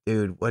just like,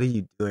 dude, what are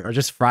you doing? Or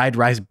just fried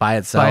rice by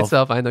itself. By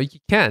itself, I know you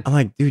can't. I'm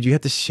like, dude, you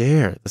have to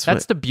share.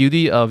 That's the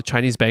beauty of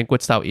Chinese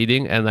banquet style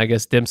eating, and I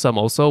guess dim sum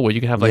also, where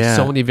you can have like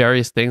so many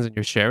various things and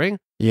you're sharing.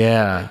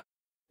 Yeah.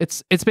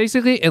 It's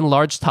basically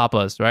enlarged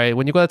tapas, right?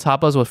 When you go to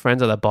tapas with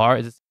friends at a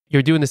bar,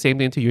 you're doing the same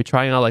thing too. You're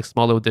trying out like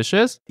small little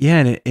dishes.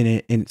 Yeah, and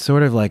it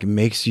sort of like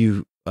makes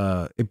you.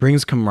 It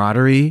brings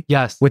camaraderie.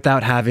 Yes.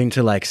 Without having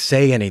to like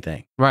say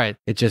anything. Right.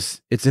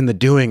 It's in the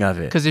doing of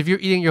it. Because if you're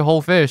eating your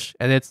whole fish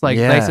and it's like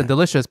nice and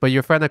delicious, but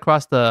your friend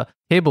across the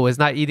table is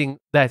not eating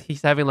that,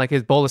 he's having like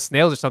his bowl of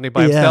snails or something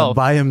by himself.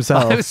 By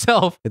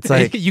himself. It's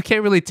like you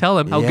can't really tell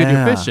him how good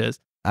your fish is.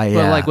 But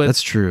like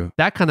that's true.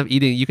 That kind of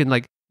eating, you can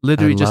like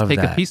literally just take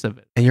a piece of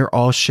it. And you're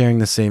all sharing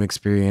the same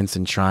experience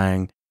and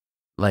trying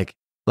like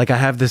I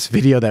have this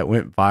video that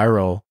went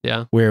viral.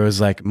 Yeah. Where it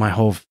was like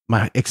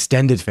my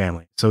extended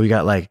family. So we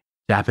got like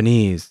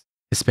Japanese,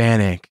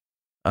 Hispanic,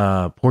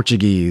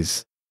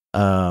 Portuguese,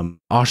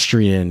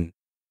 Austrian,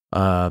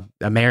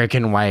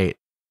 American white,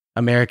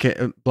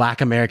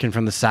 Black American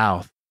from the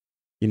South,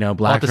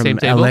 Black from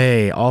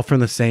LA, all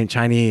from the same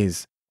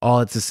Chinese, all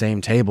at the same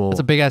table. It's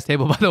a big ass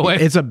table, by the way.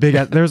 It's a big,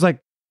 there's like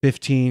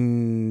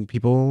 15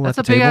 people. That's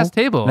at the a big ass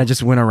table. And I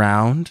just went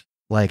around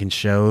like and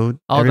showed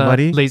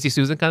everybody. The Lazy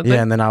Susan kind of thing.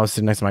 Yeah, and then I was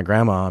sitting next to my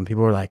grandma, and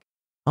people were like,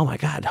 "Oh my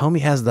God,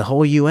 homie has the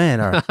whole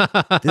UN," or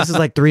 "This is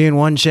like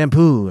 3-in-1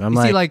 shampoo." I'm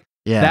like,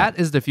 that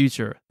is the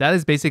future. That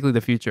is basically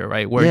the future,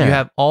 right? Where you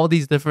have all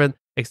these different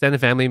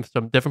extended families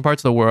from different parts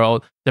of the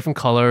world, different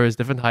colors,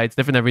 different heights,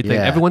 different everything.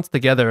 Yeah. Everyone's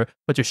together,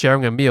 but you're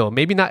sharing a meal.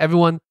 Maybe not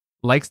everyone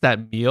likes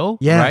that meal,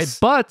 right?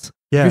 But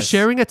you're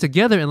sharing it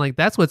together, and like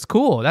that's what's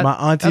cool.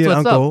 My auntie and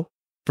uncle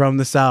from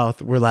the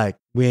South were like,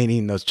 "We ain't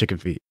eating those chicken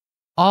feet."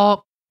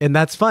 And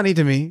that's funny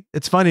to me.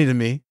 It's funny to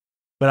me,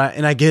 but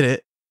I get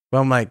it. But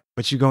I'm like,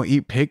 but you gonna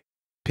eat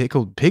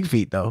pickled pig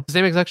feet though?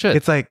 Same exact shit.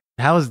 It's like,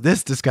 how is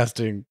this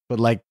disgusting? But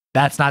like,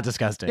 that's not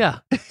disgusting. Yeah,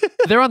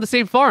 they're on the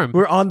same farm.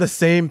 We're on the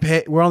same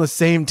we're on the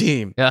same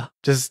team. Yeah,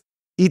 just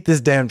eat this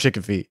damn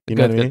chicken feet. You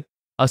know what I mean?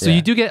 So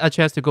you do get a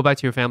chance to go back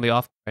to your family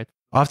often, right?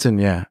 Often,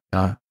 yeah.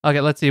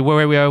 Okay, let's see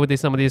where we are with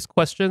some of these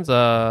questions.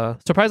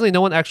 Surprisingly,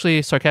 no one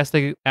actually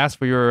sarcastically asked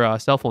for your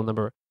cell phone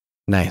number.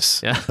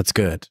 Nice. Yeah, that's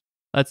good.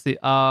 Let's see.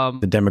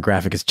 The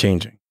demographic is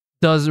changing.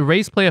 Does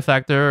race play a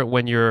factor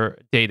when you're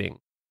dating?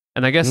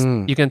 And I guess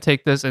you can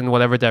take this in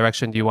whatever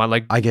direction do you want.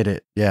 Like, I get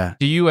it. Yeah.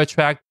 Do you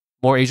attract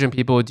more Asian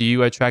people? Do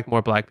you attract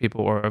more Black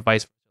people, or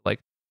vice versa? Like,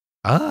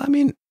 I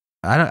mean,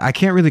 I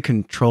can't really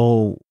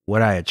control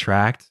what I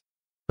attract,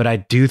 but I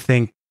do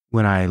think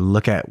when I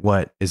look at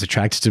what is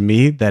attracted to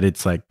me, that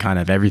it's like kind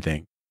of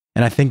everything.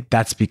 And I think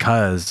that's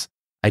because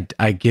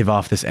I give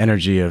off this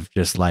energy of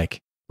just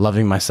like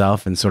loving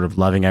myself and sort of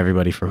loving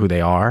everybody for who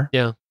they are.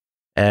 Yeah.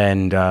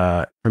 And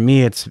for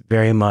me, it's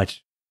very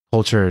much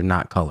culture,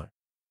 not color.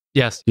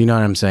 Yes. You know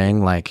what I'm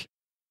saying? Like,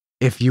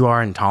 if you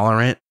are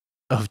intolerant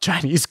of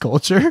Chinese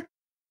culture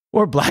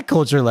or Black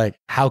culture, like,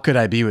 how could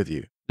I be with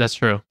you? That's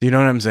true. Do you know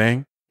what I'm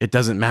saying? It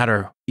doesn't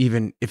matter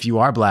even if you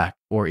are Black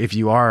or if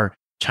you are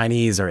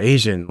Chinese or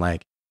Asian.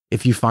 Like,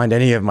 if you find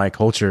any of my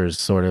cultures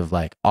sort of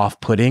like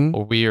off-putting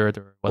or weird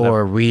or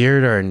whatever, or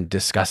weird or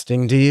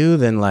disgusting to you,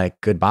 then like,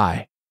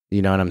 goodbye.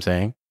 You know what I'm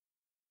saying?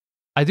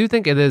 I do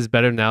think it is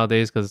better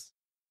nowadays because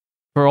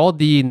for all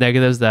the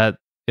negatives that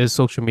is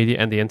social media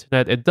and the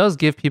internet, it does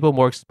give people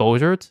more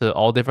exposure to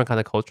all different kind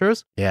of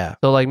cultures. Yeah.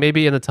 So like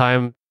maybe in a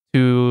time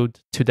two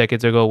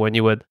decades ago when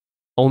you would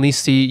only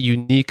see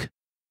unique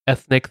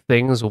ethnic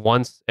things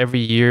once every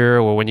year,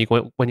 or when you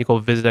go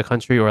visit a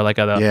country, or like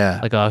at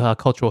a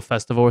cultural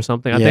festival or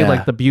something. I think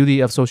like the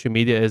beauty of social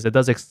media is it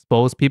does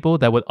expose people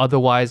that would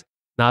otherwise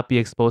not be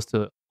exposed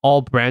to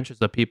all branches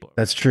of people.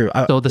 That's true.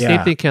 So the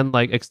same thing can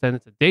like extend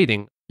it to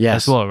dating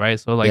as well, right?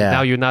 So like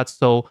now you're not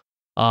so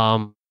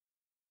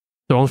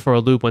thrown for a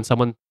loop when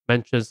someone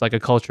mentions like a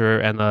culture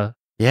and a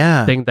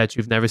thing that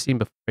you've never seen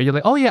before. You're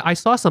like, oh yeah, I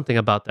saw something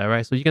about that,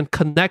 right? So you can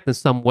connect in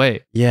some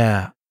way.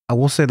 Yeah. I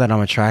will say that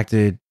I'm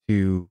attracted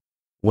to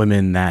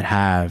women that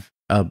have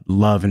a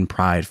love and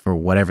pride for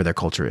whatever their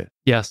culture is.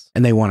 Yes.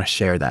 And they want to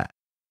share that.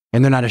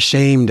 And they're not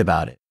ashamed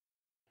about it.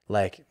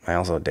 Like, I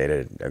also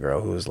dated a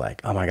girl who was like,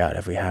 oh my God,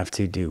 if we have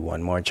to do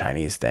one more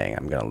Chinese thing,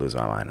 I'm going to lose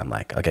my mind. I'm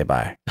like, okay,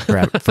 bye.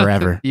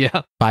 Forever.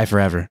 Yeah. Bye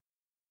forever.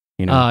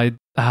 You know?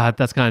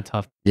 That's kind of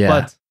tough. Yeah.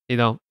 But, you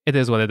know, it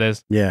is what it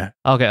is. Yeah.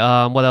 Okay.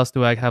 What else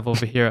do I have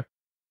over here?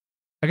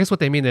 I guess what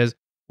they mean is,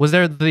 was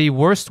there the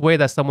worst way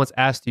that someone's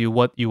asked you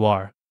what you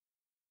are?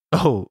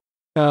 Oh.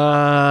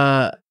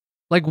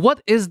 Like,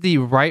 what is the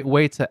right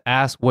way to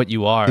ask what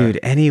you are? Dude,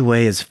 any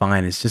way is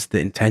fine. It's just the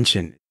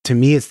intention. To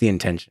me, it's the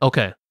intention.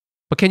 Okay.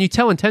 But can you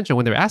tell intention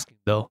when they're asking,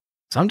 though?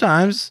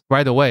 Sometimes.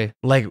 Right away.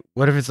 Like,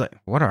 what if it's like,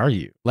 what are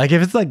you? Like,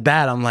 if it's like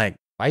that, I'm like,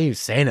 why are you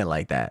saying it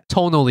like that?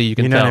 Tonally, you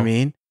can tell. You know what I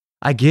mean?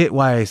 I get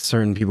why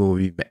certain people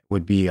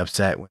would be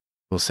upset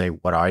people say,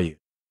 "What are you?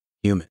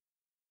 Human."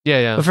 Yeah,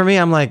 yeah. But for me,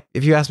 I'm like,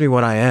 if you ask me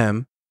what I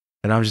am,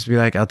 then I'll just be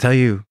like, I'll tell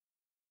you,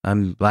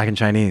 I'm Black and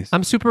Chinese.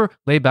 I'm super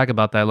laid back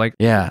about that. Like,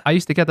 yeah, I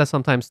used to get that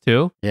sometimes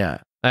too.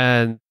 yeah,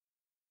 and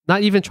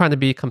not even trying to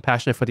be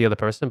compassionate for the other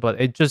person, but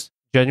it just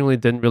genuinely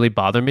didn't really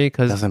bother me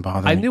because doesn't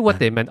bother I me. knew what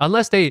they meant,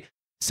 unless they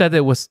said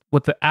it was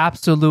with the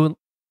absolute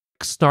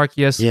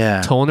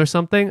snarkiest tone or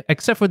something.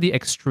 Except for the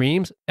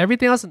extremes,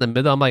 everything else in the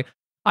middle, I'm like,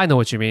 I know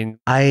what you mean.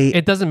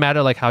 It doesn't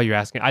matter like how you're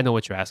asking. I know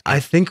what you're asking. I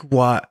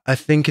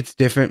think it's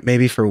different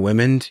maybe for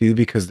women too,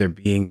 because they're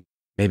being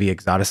maybe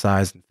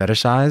exoticized and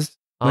fetishized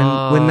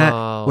when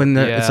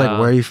it's like,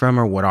 where are you from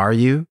or what are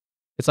you?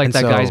 It's like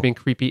that guy's being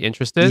creepy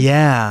interested.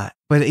 Yeah,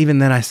 but even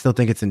then, I still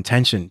think it's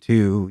intention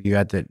too. You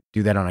had to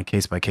do that on a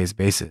case by case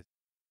basis,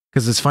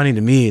 because it's funny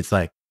to me. It's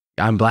like,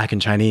 I'm Black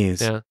and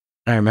Chinese. Yeah.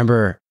 And I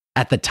remember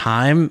at the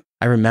time,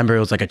 it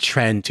was like a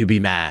trend to be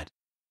mad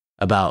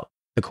about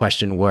the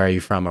question, where are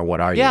you from or what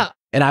are you? Yeah.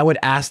 And I would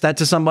ask that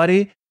to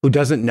somebody who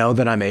doesn't know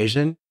that I'm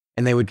Asian,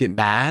 and they would get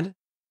mad.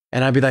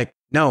 And I'd be like,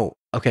 no,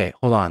 okay,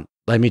 hold on.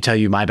 Let me tell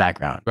you my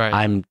background. Right.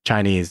 I'm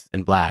Chinese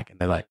and Black. And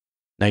they're like,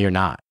 no, you're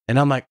not. And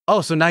I'm like,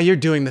 oh, so now you're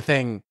doing the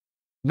thing.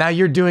 Now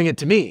you're doing it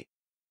to me.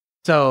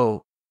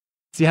 So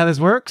see how this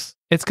works?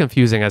 It's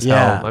confusing as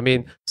hell. I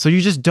mean, so you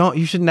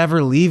should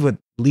never lead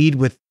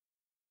with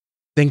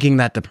thinking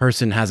that the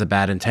person has a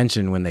bad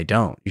intention when they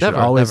don't. You should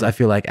always, I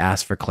feel like,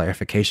 ask for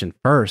clarification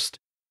first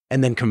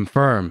and then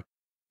confirm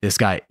this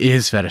guy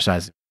is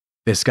fetishizing.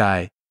 This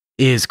guy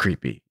is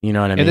creepy. You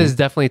know what I mean? It is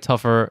definitely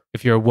tougher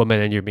if you're a woman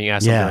and you're being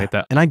asked something like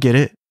that. And I get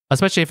it.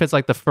 Especially if it's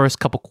like the first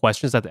couple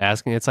questions that they're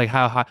asking. It's like,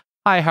 hi,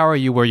 how are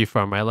you? Where are you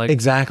from? Right? Like,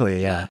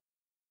 exactly. Yeah.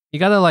 You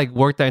gotta like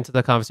work that into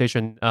the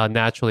conversation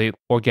naturally,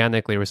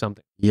 organically, or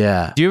something.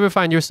 Yeah. Do you ever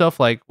find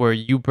yourself like where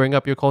you bring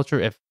up your culture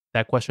if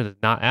that question is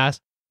not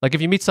asked? Like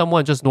if you meet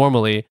someone just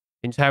normally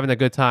and just having a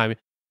good time,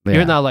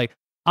 you're not like,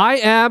 I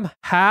am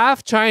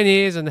half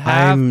Chinese and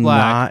half I'm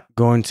Black. I'm not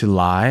going to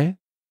lie.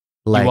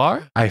 Like, you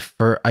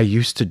are? I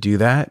used to do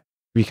that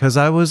because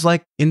I was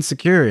like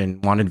insecure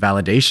and wanted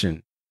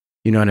validation.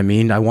 You know what I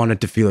mean? I wanted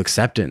to feel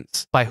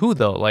acceptance. By who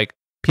though? Like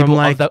people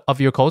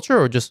of your culture,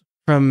 or just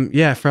from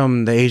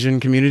the Asian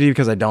community,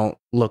 because I don't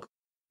look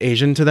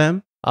Asian to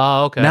them.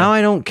 Oh, okay. Now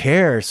I don't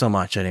care so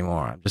much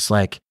anymore. I'm just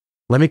like,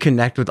 let me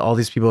connect with all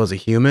these people as a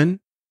human.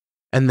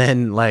 And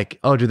then like,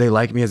 oh, do they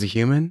like me as a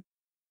human?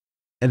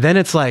 And then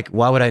it's like,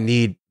 why would I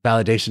need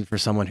validation for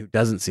someone who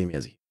doesn't see me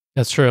as a human?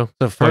 That's true.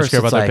 So first,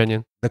 care about like, their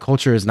opinion. The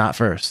culture is not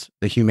first.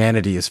 The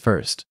humanity is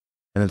first.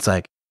 And it's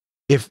like,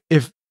 if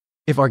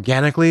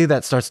organically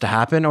that starts to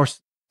happen, or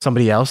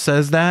somebody else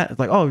says that, it's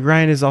like, oh,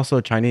 Ryan is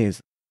also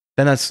Chinese,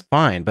 then that's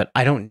fine. But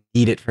I don't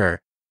need it for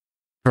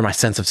my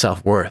sense of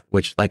self-worth,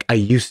 which like I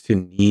used to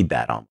need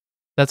that on.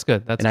 That's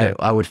good. That's good.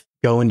 I would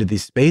go into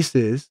these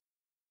spaces,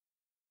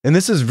 and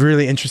this is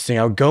really interesting.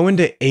 I would go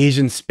into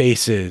Asian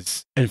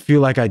spaces and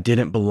feel like I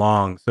didn't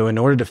belong. So in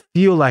order to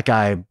feel like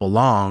I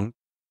belong,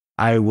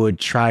 I would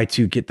try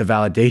to get the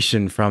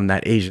validation from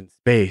that Asian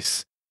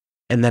space.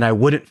 And then I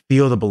wouldn't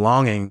feel the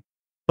belonging,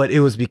 but it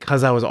was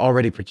because I was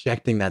already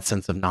projecting that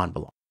sense of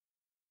non-belonging.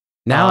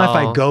 Now, if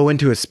I go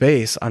into a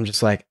space, I'm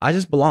just like, I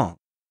just belong.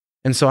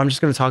 And so I'm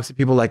just going to talk to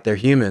people like they're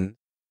human.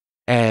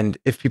 And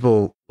if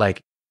people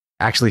like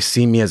actually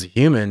see me as a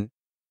human,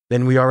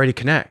 then we already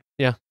connect.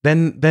 Yeah.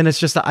 Then it's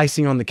just the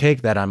icing on the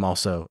cake that I'm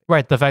also.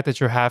 Right. The fact that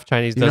you're half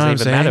Chinese doesn't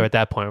even matter at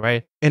that point,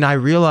 right? And I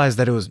realized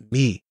that it was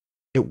me.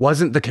 It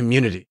wasn't the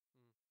community.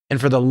 And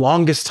for the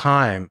longest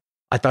time,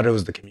 I thought it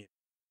was the community.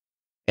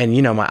 And,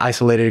 you know, my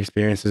isolated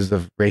experiences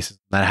of racism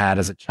that I had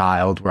as a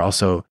child were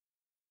also,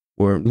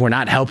 were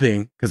not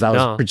helping, because I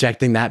was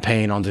projecting that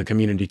pain onto the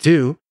community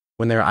too,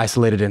 when there are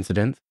isolated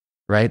incidents,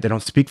 right? They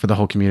don't speak for the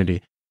whole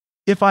community.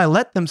 If I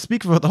let them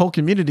speak for the whole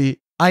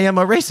community, I am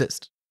a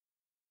racist.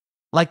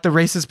 Like the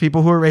racist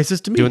people who are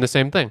racist to me. Doing the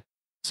same thing.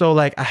 So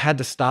like I had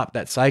to stop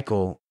that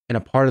cycle. And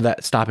a part of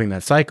that, stopping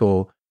that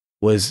cycle,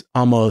 was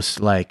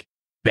almost like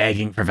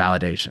begging for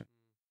validation,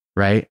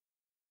 right?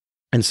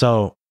 And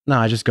so, no,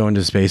 I just go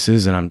into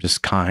spaces and I'm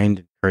just kind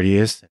and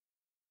courteous.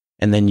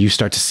 And then you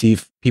start to see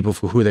people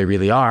for who they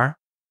really are.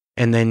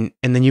 And then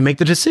you make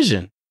the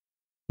decision.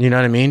 You know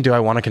what I mean? Do I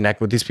want to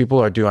connect with these people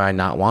or do I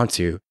not want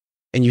to?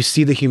 And you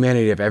see the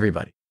humanity of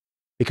everybody,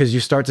 because you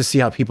start to see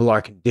how people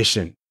are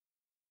conditioned,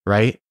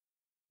 right?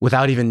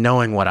 Without even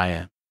knowing what I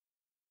am.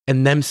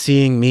 And them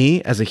seeing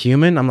me as a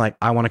human, I'm like,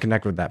 I want to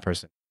connect with that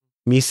person.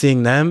 Me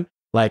seeing them,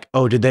 like,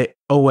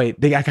 wait,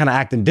 they got kind of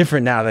acting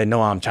different now. They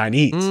know I'm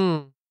Chinese.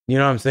 You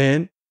know what I'm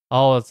saying?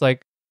 Oh, it's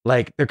like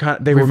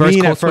they were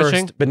mean at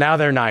first, but now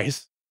they're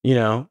nice. You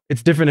know,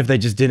 it's different if they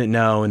just didn't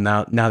know, and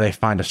now they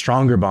find a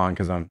stronger bond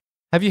because I'm.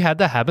 Have you had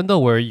that happen though,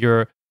 where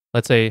you're,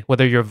 let's say,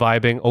 whether you're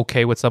vibing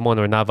okay with someone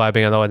or not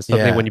vibing at all, and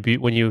suddenly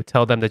when you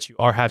tell them that you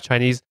are half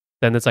Chinese,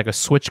 then it's like a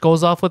switch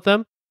goes off with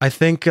them? I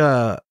think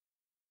now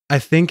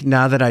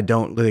that I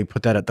don't really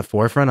put that at the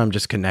forefront, I'm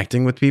just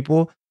connecting with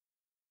people.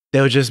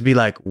 They'll just be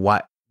like,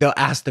 what? They'll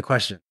ask the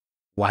question.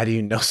 why do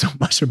you know so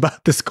much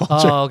about this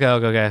culture? Oh,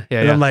 okay.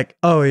 Yeah, and I'm like,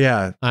 oh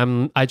yeah.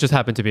 I just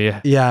happen to be.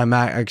 Yeah,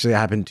 I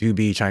happen to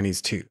be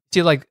Chinese too.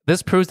 See, like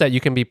this proves that you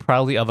can be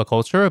proudly of a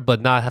culture,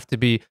 but not have to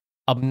be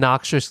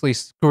obnoxiously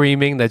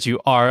screaming that you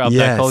are of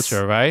that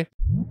culture, right?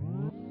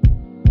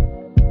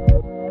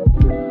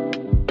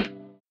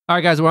 All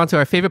right, guys, we're on to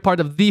our favorite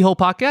part of the whole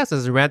podcast. This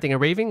is ranting and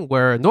raving,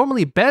 where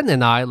normally Ben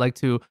and I like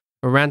to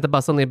rant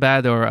about something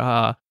bad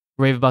or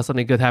rave about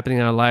something good happening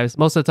in our lives.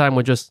 Most of the time,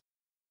 we're just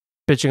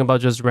bitching about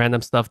just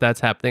random stuff that's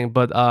happening.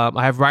 But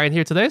I have Ryan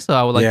here today, so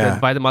I would like to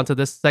invite him onto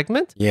this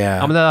segment.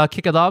 Yeah. I'm going to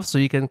kick it off so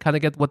you can kind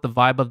of get what the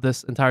vibe of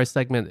this entire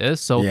segment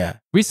is. So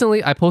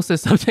recently, I posted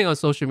something on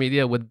social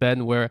media with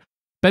Ben where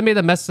Ben made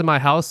a mess in my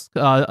house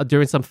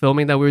during some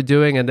filming that we were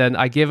doing, and then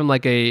I gave him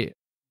like I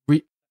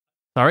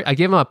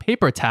gave him a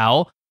paper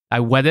towel. I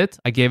wet it.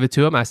 I gave it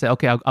to him. I said,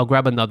 okay, I'll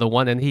grab another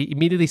one. And he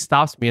immediately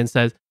stops me and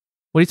says,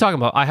 what are you talking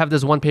about? I have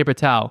this one paper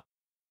towel.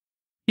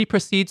 He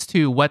proceeds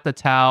to wet the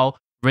towel,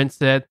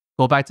 rinse it,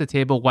 go back to the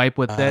table, wipe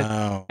with it.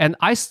 And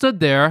I stood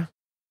there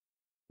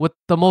with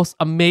the most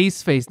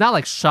amazed face, not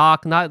like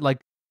shock, not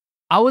like,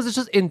 I was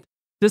just in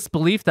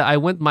disbelief that I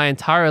went my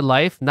entire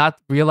life not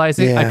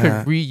realizing I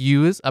could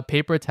reuse a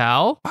paper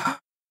towel.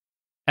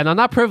 And I'm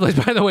not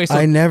privileged, by the way. So,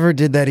 I never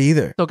did that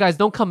either. So guys,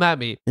 don't come at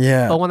me.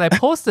 Yeah. But when I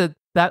posted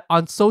that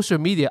on social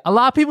media, a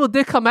lot of people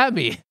did come at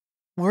me.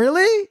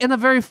 Really? In a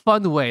very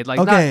fun way. Like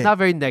not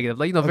very negative.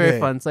 Like, very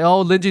fun. It's like,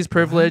 oh, Lingjie's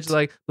privileged.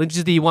 Like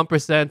Lingjie's the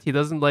 1%. He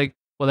doesn't like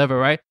whatever,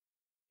 right?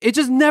 It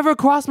just never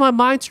crossed my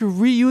mind to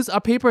reuse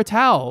a paper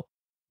towel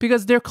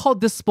because they're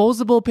called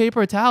disposable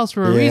paper towels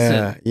for a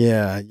reason.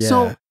 Yeah.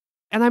 So,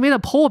 and I made a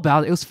poll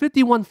about it. It was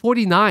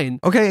 51-49.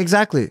 Okay,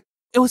 exactly.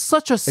 It was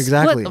such a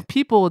split of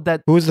people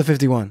that... Who was the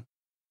 51?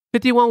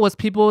 51 was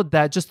people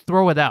that just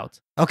throw it out.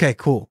 Okay,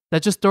 cool.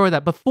 That just throw it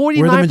out. But 49%...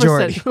 We're the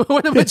majority.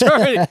 We're the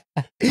majority.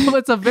 Well,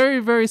 it's a very,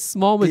 very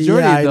small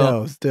majority, I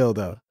though. know. Still,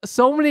 though.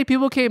 So many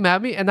people came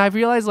at me, and I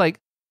realized, like,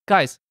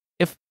 guys,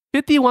 if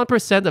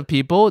 51% of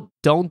people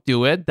don't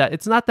do it, that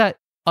it's not that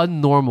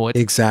unnormal.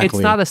 It's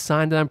not a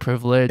sign that I'm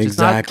privileged.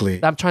 Exactly.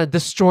 It's not that I'm trying to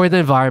destroy the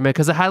environment,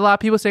 because I had a lot of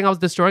people saying I was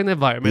destroying the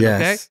environment,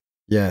 okay?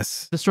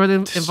 Yes. Destroying the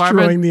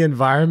environment. Destroying the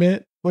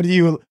environment? What are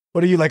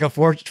you, like a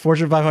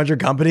Fortune 500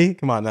 company?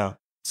 Come on now.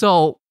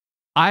 So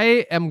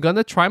I am going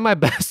to try my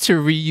best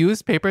to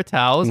reuse paper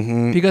towels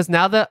because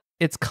now that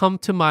it's come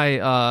to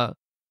my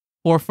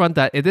forefront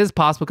that it is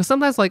possible, because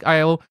sometimes like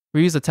I'll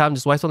reuse a towel and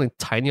just wipe something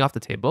tiny off the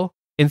table.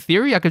 In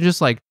theory, I could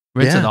just like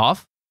rinse it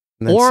off.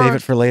 And then save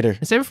it for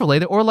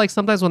later. Or like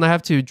sometimes when I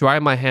have to dry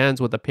my hands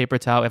with a paper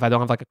towel, if I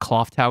don't have like a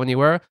cloth towel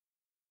anywhere,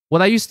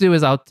 what I used to do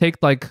is I'll take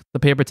like the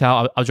paper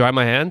towel, I'll dry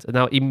my hands, and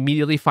I'll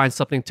immediately find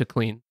something to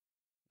clean.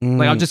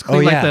 Like I'll just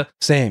clean like the...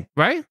 Same.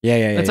 Right? Yeah.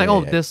 It's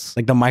like, this...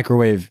 Like the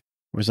microwave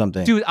or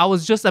something. Dude, I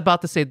was just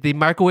about to say the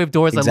microwave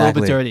door is a little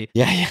bit dirty.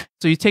 Yeah.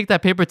 So you take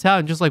that paper towel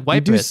and just like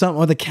wipe it. You do something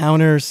on the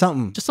counter or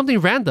something. Just something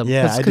random.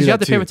 Yeah, because you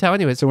have the paper towel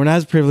anyway. So we're not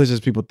as privileged as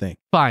people think.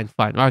 Fine.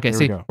 Okay,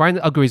 see, Ryan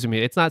agrees with me.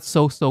 It's not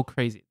so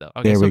crazy though.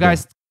 Okay, so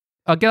guys,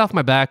 get off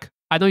my back.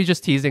 I know you're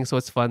just teasing, so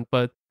it's fun,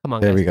 but come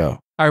on, guys. There we go.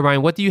 All right,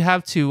 Ryan, what do you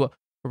have to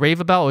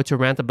rave about or to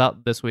rant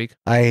about this week?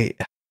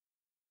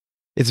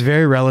 It's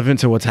very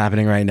relevant to what's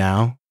happening right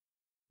now.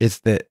 It's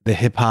the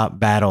hip hop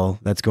battle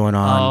that's going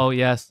on. Oh,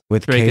 yes.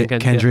 With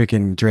Kendrick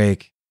and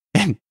Drake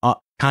and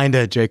kind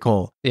of J.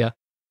 Cole. Yeah.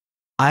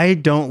 I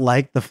don't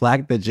like the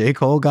flack that J.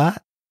 Cole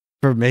got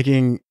for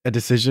making a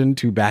decision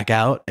to back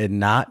out and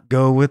not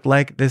go with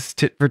like this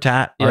tit for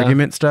tat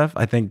argument stuff.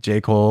 I think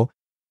J. Cole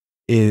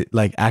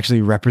like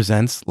actually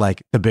represents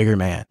like the bigger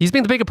man. He's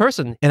being the bigger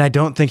person. And I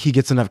don't think he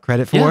gets enough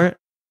credit for it.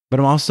 But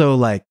I'm also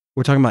like,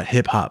 we're talking about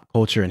hip hop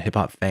culture and hip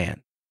hop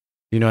fan.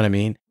 You know what I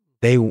mean?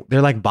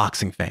 They're like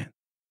boxing fans.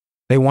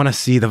 They want to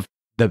see the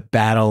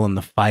battle and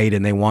the fight,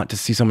 and they want to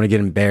see someone get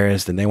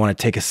embarrassed, and they want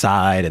to take a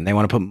side, and they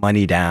want to put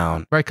money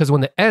down. Right, because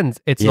when it ends,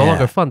 it's no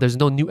longer fun. There's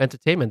no new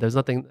entertainment. There's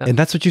nothing. And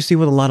that's what you see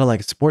with a lot of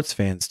like sports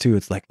fans too.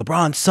 It's like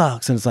LeBron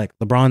sucks, and it's like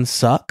LeBron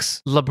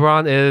sucks.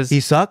 He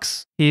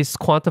sucks. He's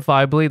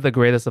quantifiably the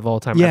greatest of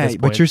all time. Yeah,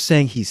 but you're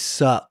saying he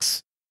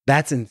sucks.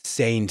 That's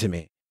insane to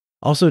me.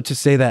 Also, to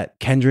say that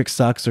Kendrick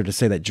sucks, or to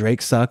say that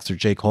Drake sucks, or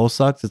J. Cole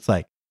sucks, it's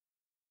like,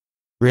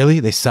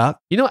 really? They suck?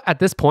 You know, at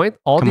this point,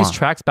 all these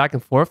tracks back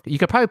and forth, you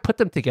could probably put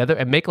them together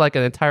and make like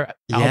an entire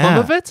album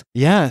of it.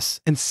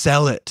 Yes. And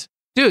sell it.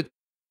 Dude.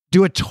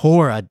 Do a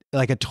tour,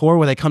 like a tour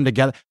where they come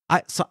together.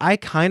 I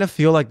kind of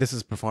feel like this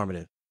is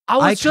performative. I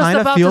was just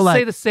about to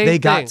say the same thing. They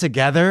got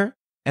together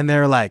and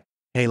they're like,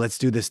 hey, let's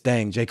do this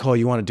thing. J. Cole,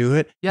 you want to do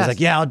it? Yes. He's like,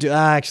 yeah, I'll do it.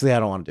 Actually, I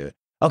don't want to do it.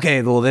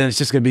 Okay, well, then it's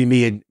just going to be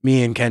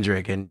me and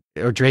Kendrick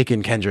or Drake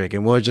and Kendrick.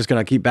 And we're just going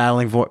to keep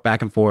battling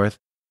back and forth.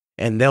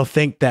 And they'll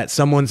think that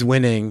someone's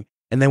winning.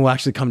 And then we'll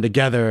actually come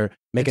together,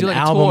 make an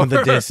album of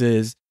the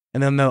disses,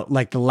 and then the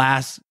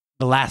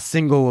last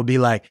single will be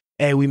like,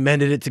 "Hey, we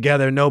mended it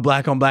together. No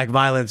black on black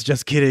violence.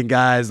 Just kidding,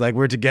 guys. Like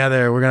we're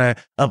together. We're gonna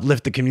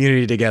uplift the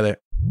community together."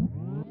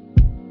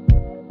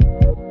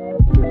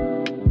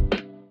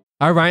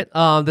 All right.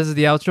 This is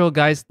the outro,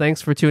 guys.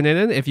 Thanks for tuning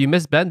in. If you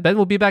missed Ben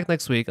will be back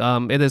next week.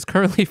 It is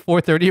currently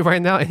 4:30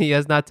 right now, and he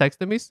has not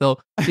texted me, so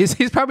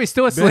he's probably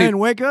still asleep. Ben,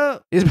 wake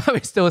up! He's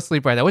probably still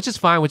asleep right now, which is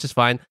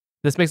fine.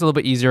 This makes it a little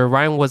bit easier.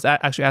 Ryan was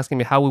actually asking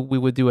me how we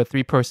would do a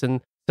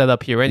 3-person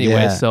setup here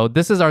anyway. Yeah. So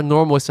this is our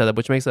normal setup,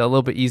 which makes it a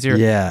little bit easier.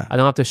 Yeah. I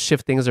don't have to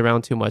shift things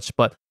around too much.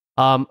 But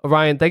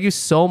Ryan, thank you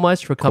so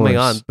much for coming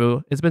on,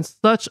 boo. It's been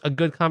such a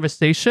good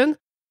conversation.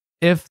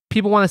 If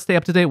people want to stay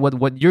up to date with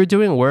what you're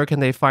doing, where can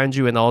they find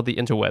you in all the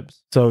interwebs?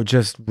 So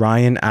just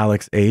Ryan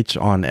Alex H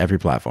on every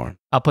platform.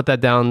 I'll put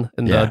that down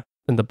in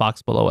the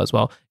box below as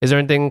well. Is there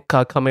anything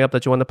coming up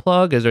that you want to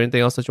plug? Is there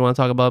anything else that you want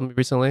to talk about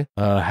recently?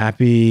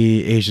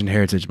 Happy Asian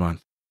Heritage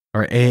Month,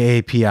 or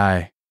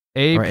AAPI.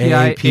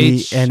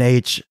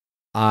 AAPNHI.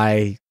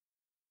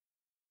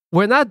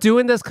 We're not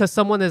doing this because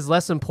someone is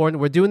less important.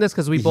 We're doing this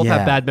because we both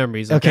have bad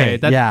memories. Okay.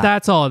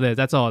 That's all it is.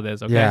 That's all it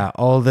is. Okay. Yeah.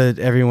 All that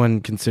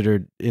everyone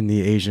considered in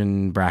the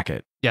Asian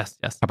bracket. Yes.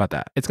 How about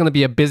that? It's going to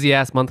be a busy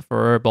ass month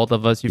for both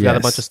of us. You've got a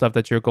bunch of stuff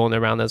that you're going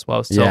around as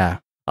well. So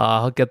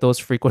I'll get those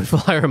frequent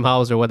flyer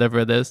miles or whatever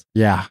it is.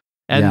 Yeah.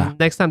 And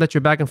next time that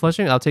you're back in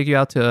Flushing, I'll take you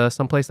out to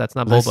someplace that's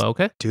not boba,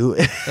 okay? Do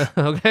it.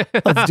 Okay.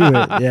 Let's do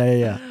it.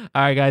 Yeah.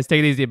 All right, guys. Take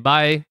it easy.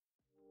 Bye.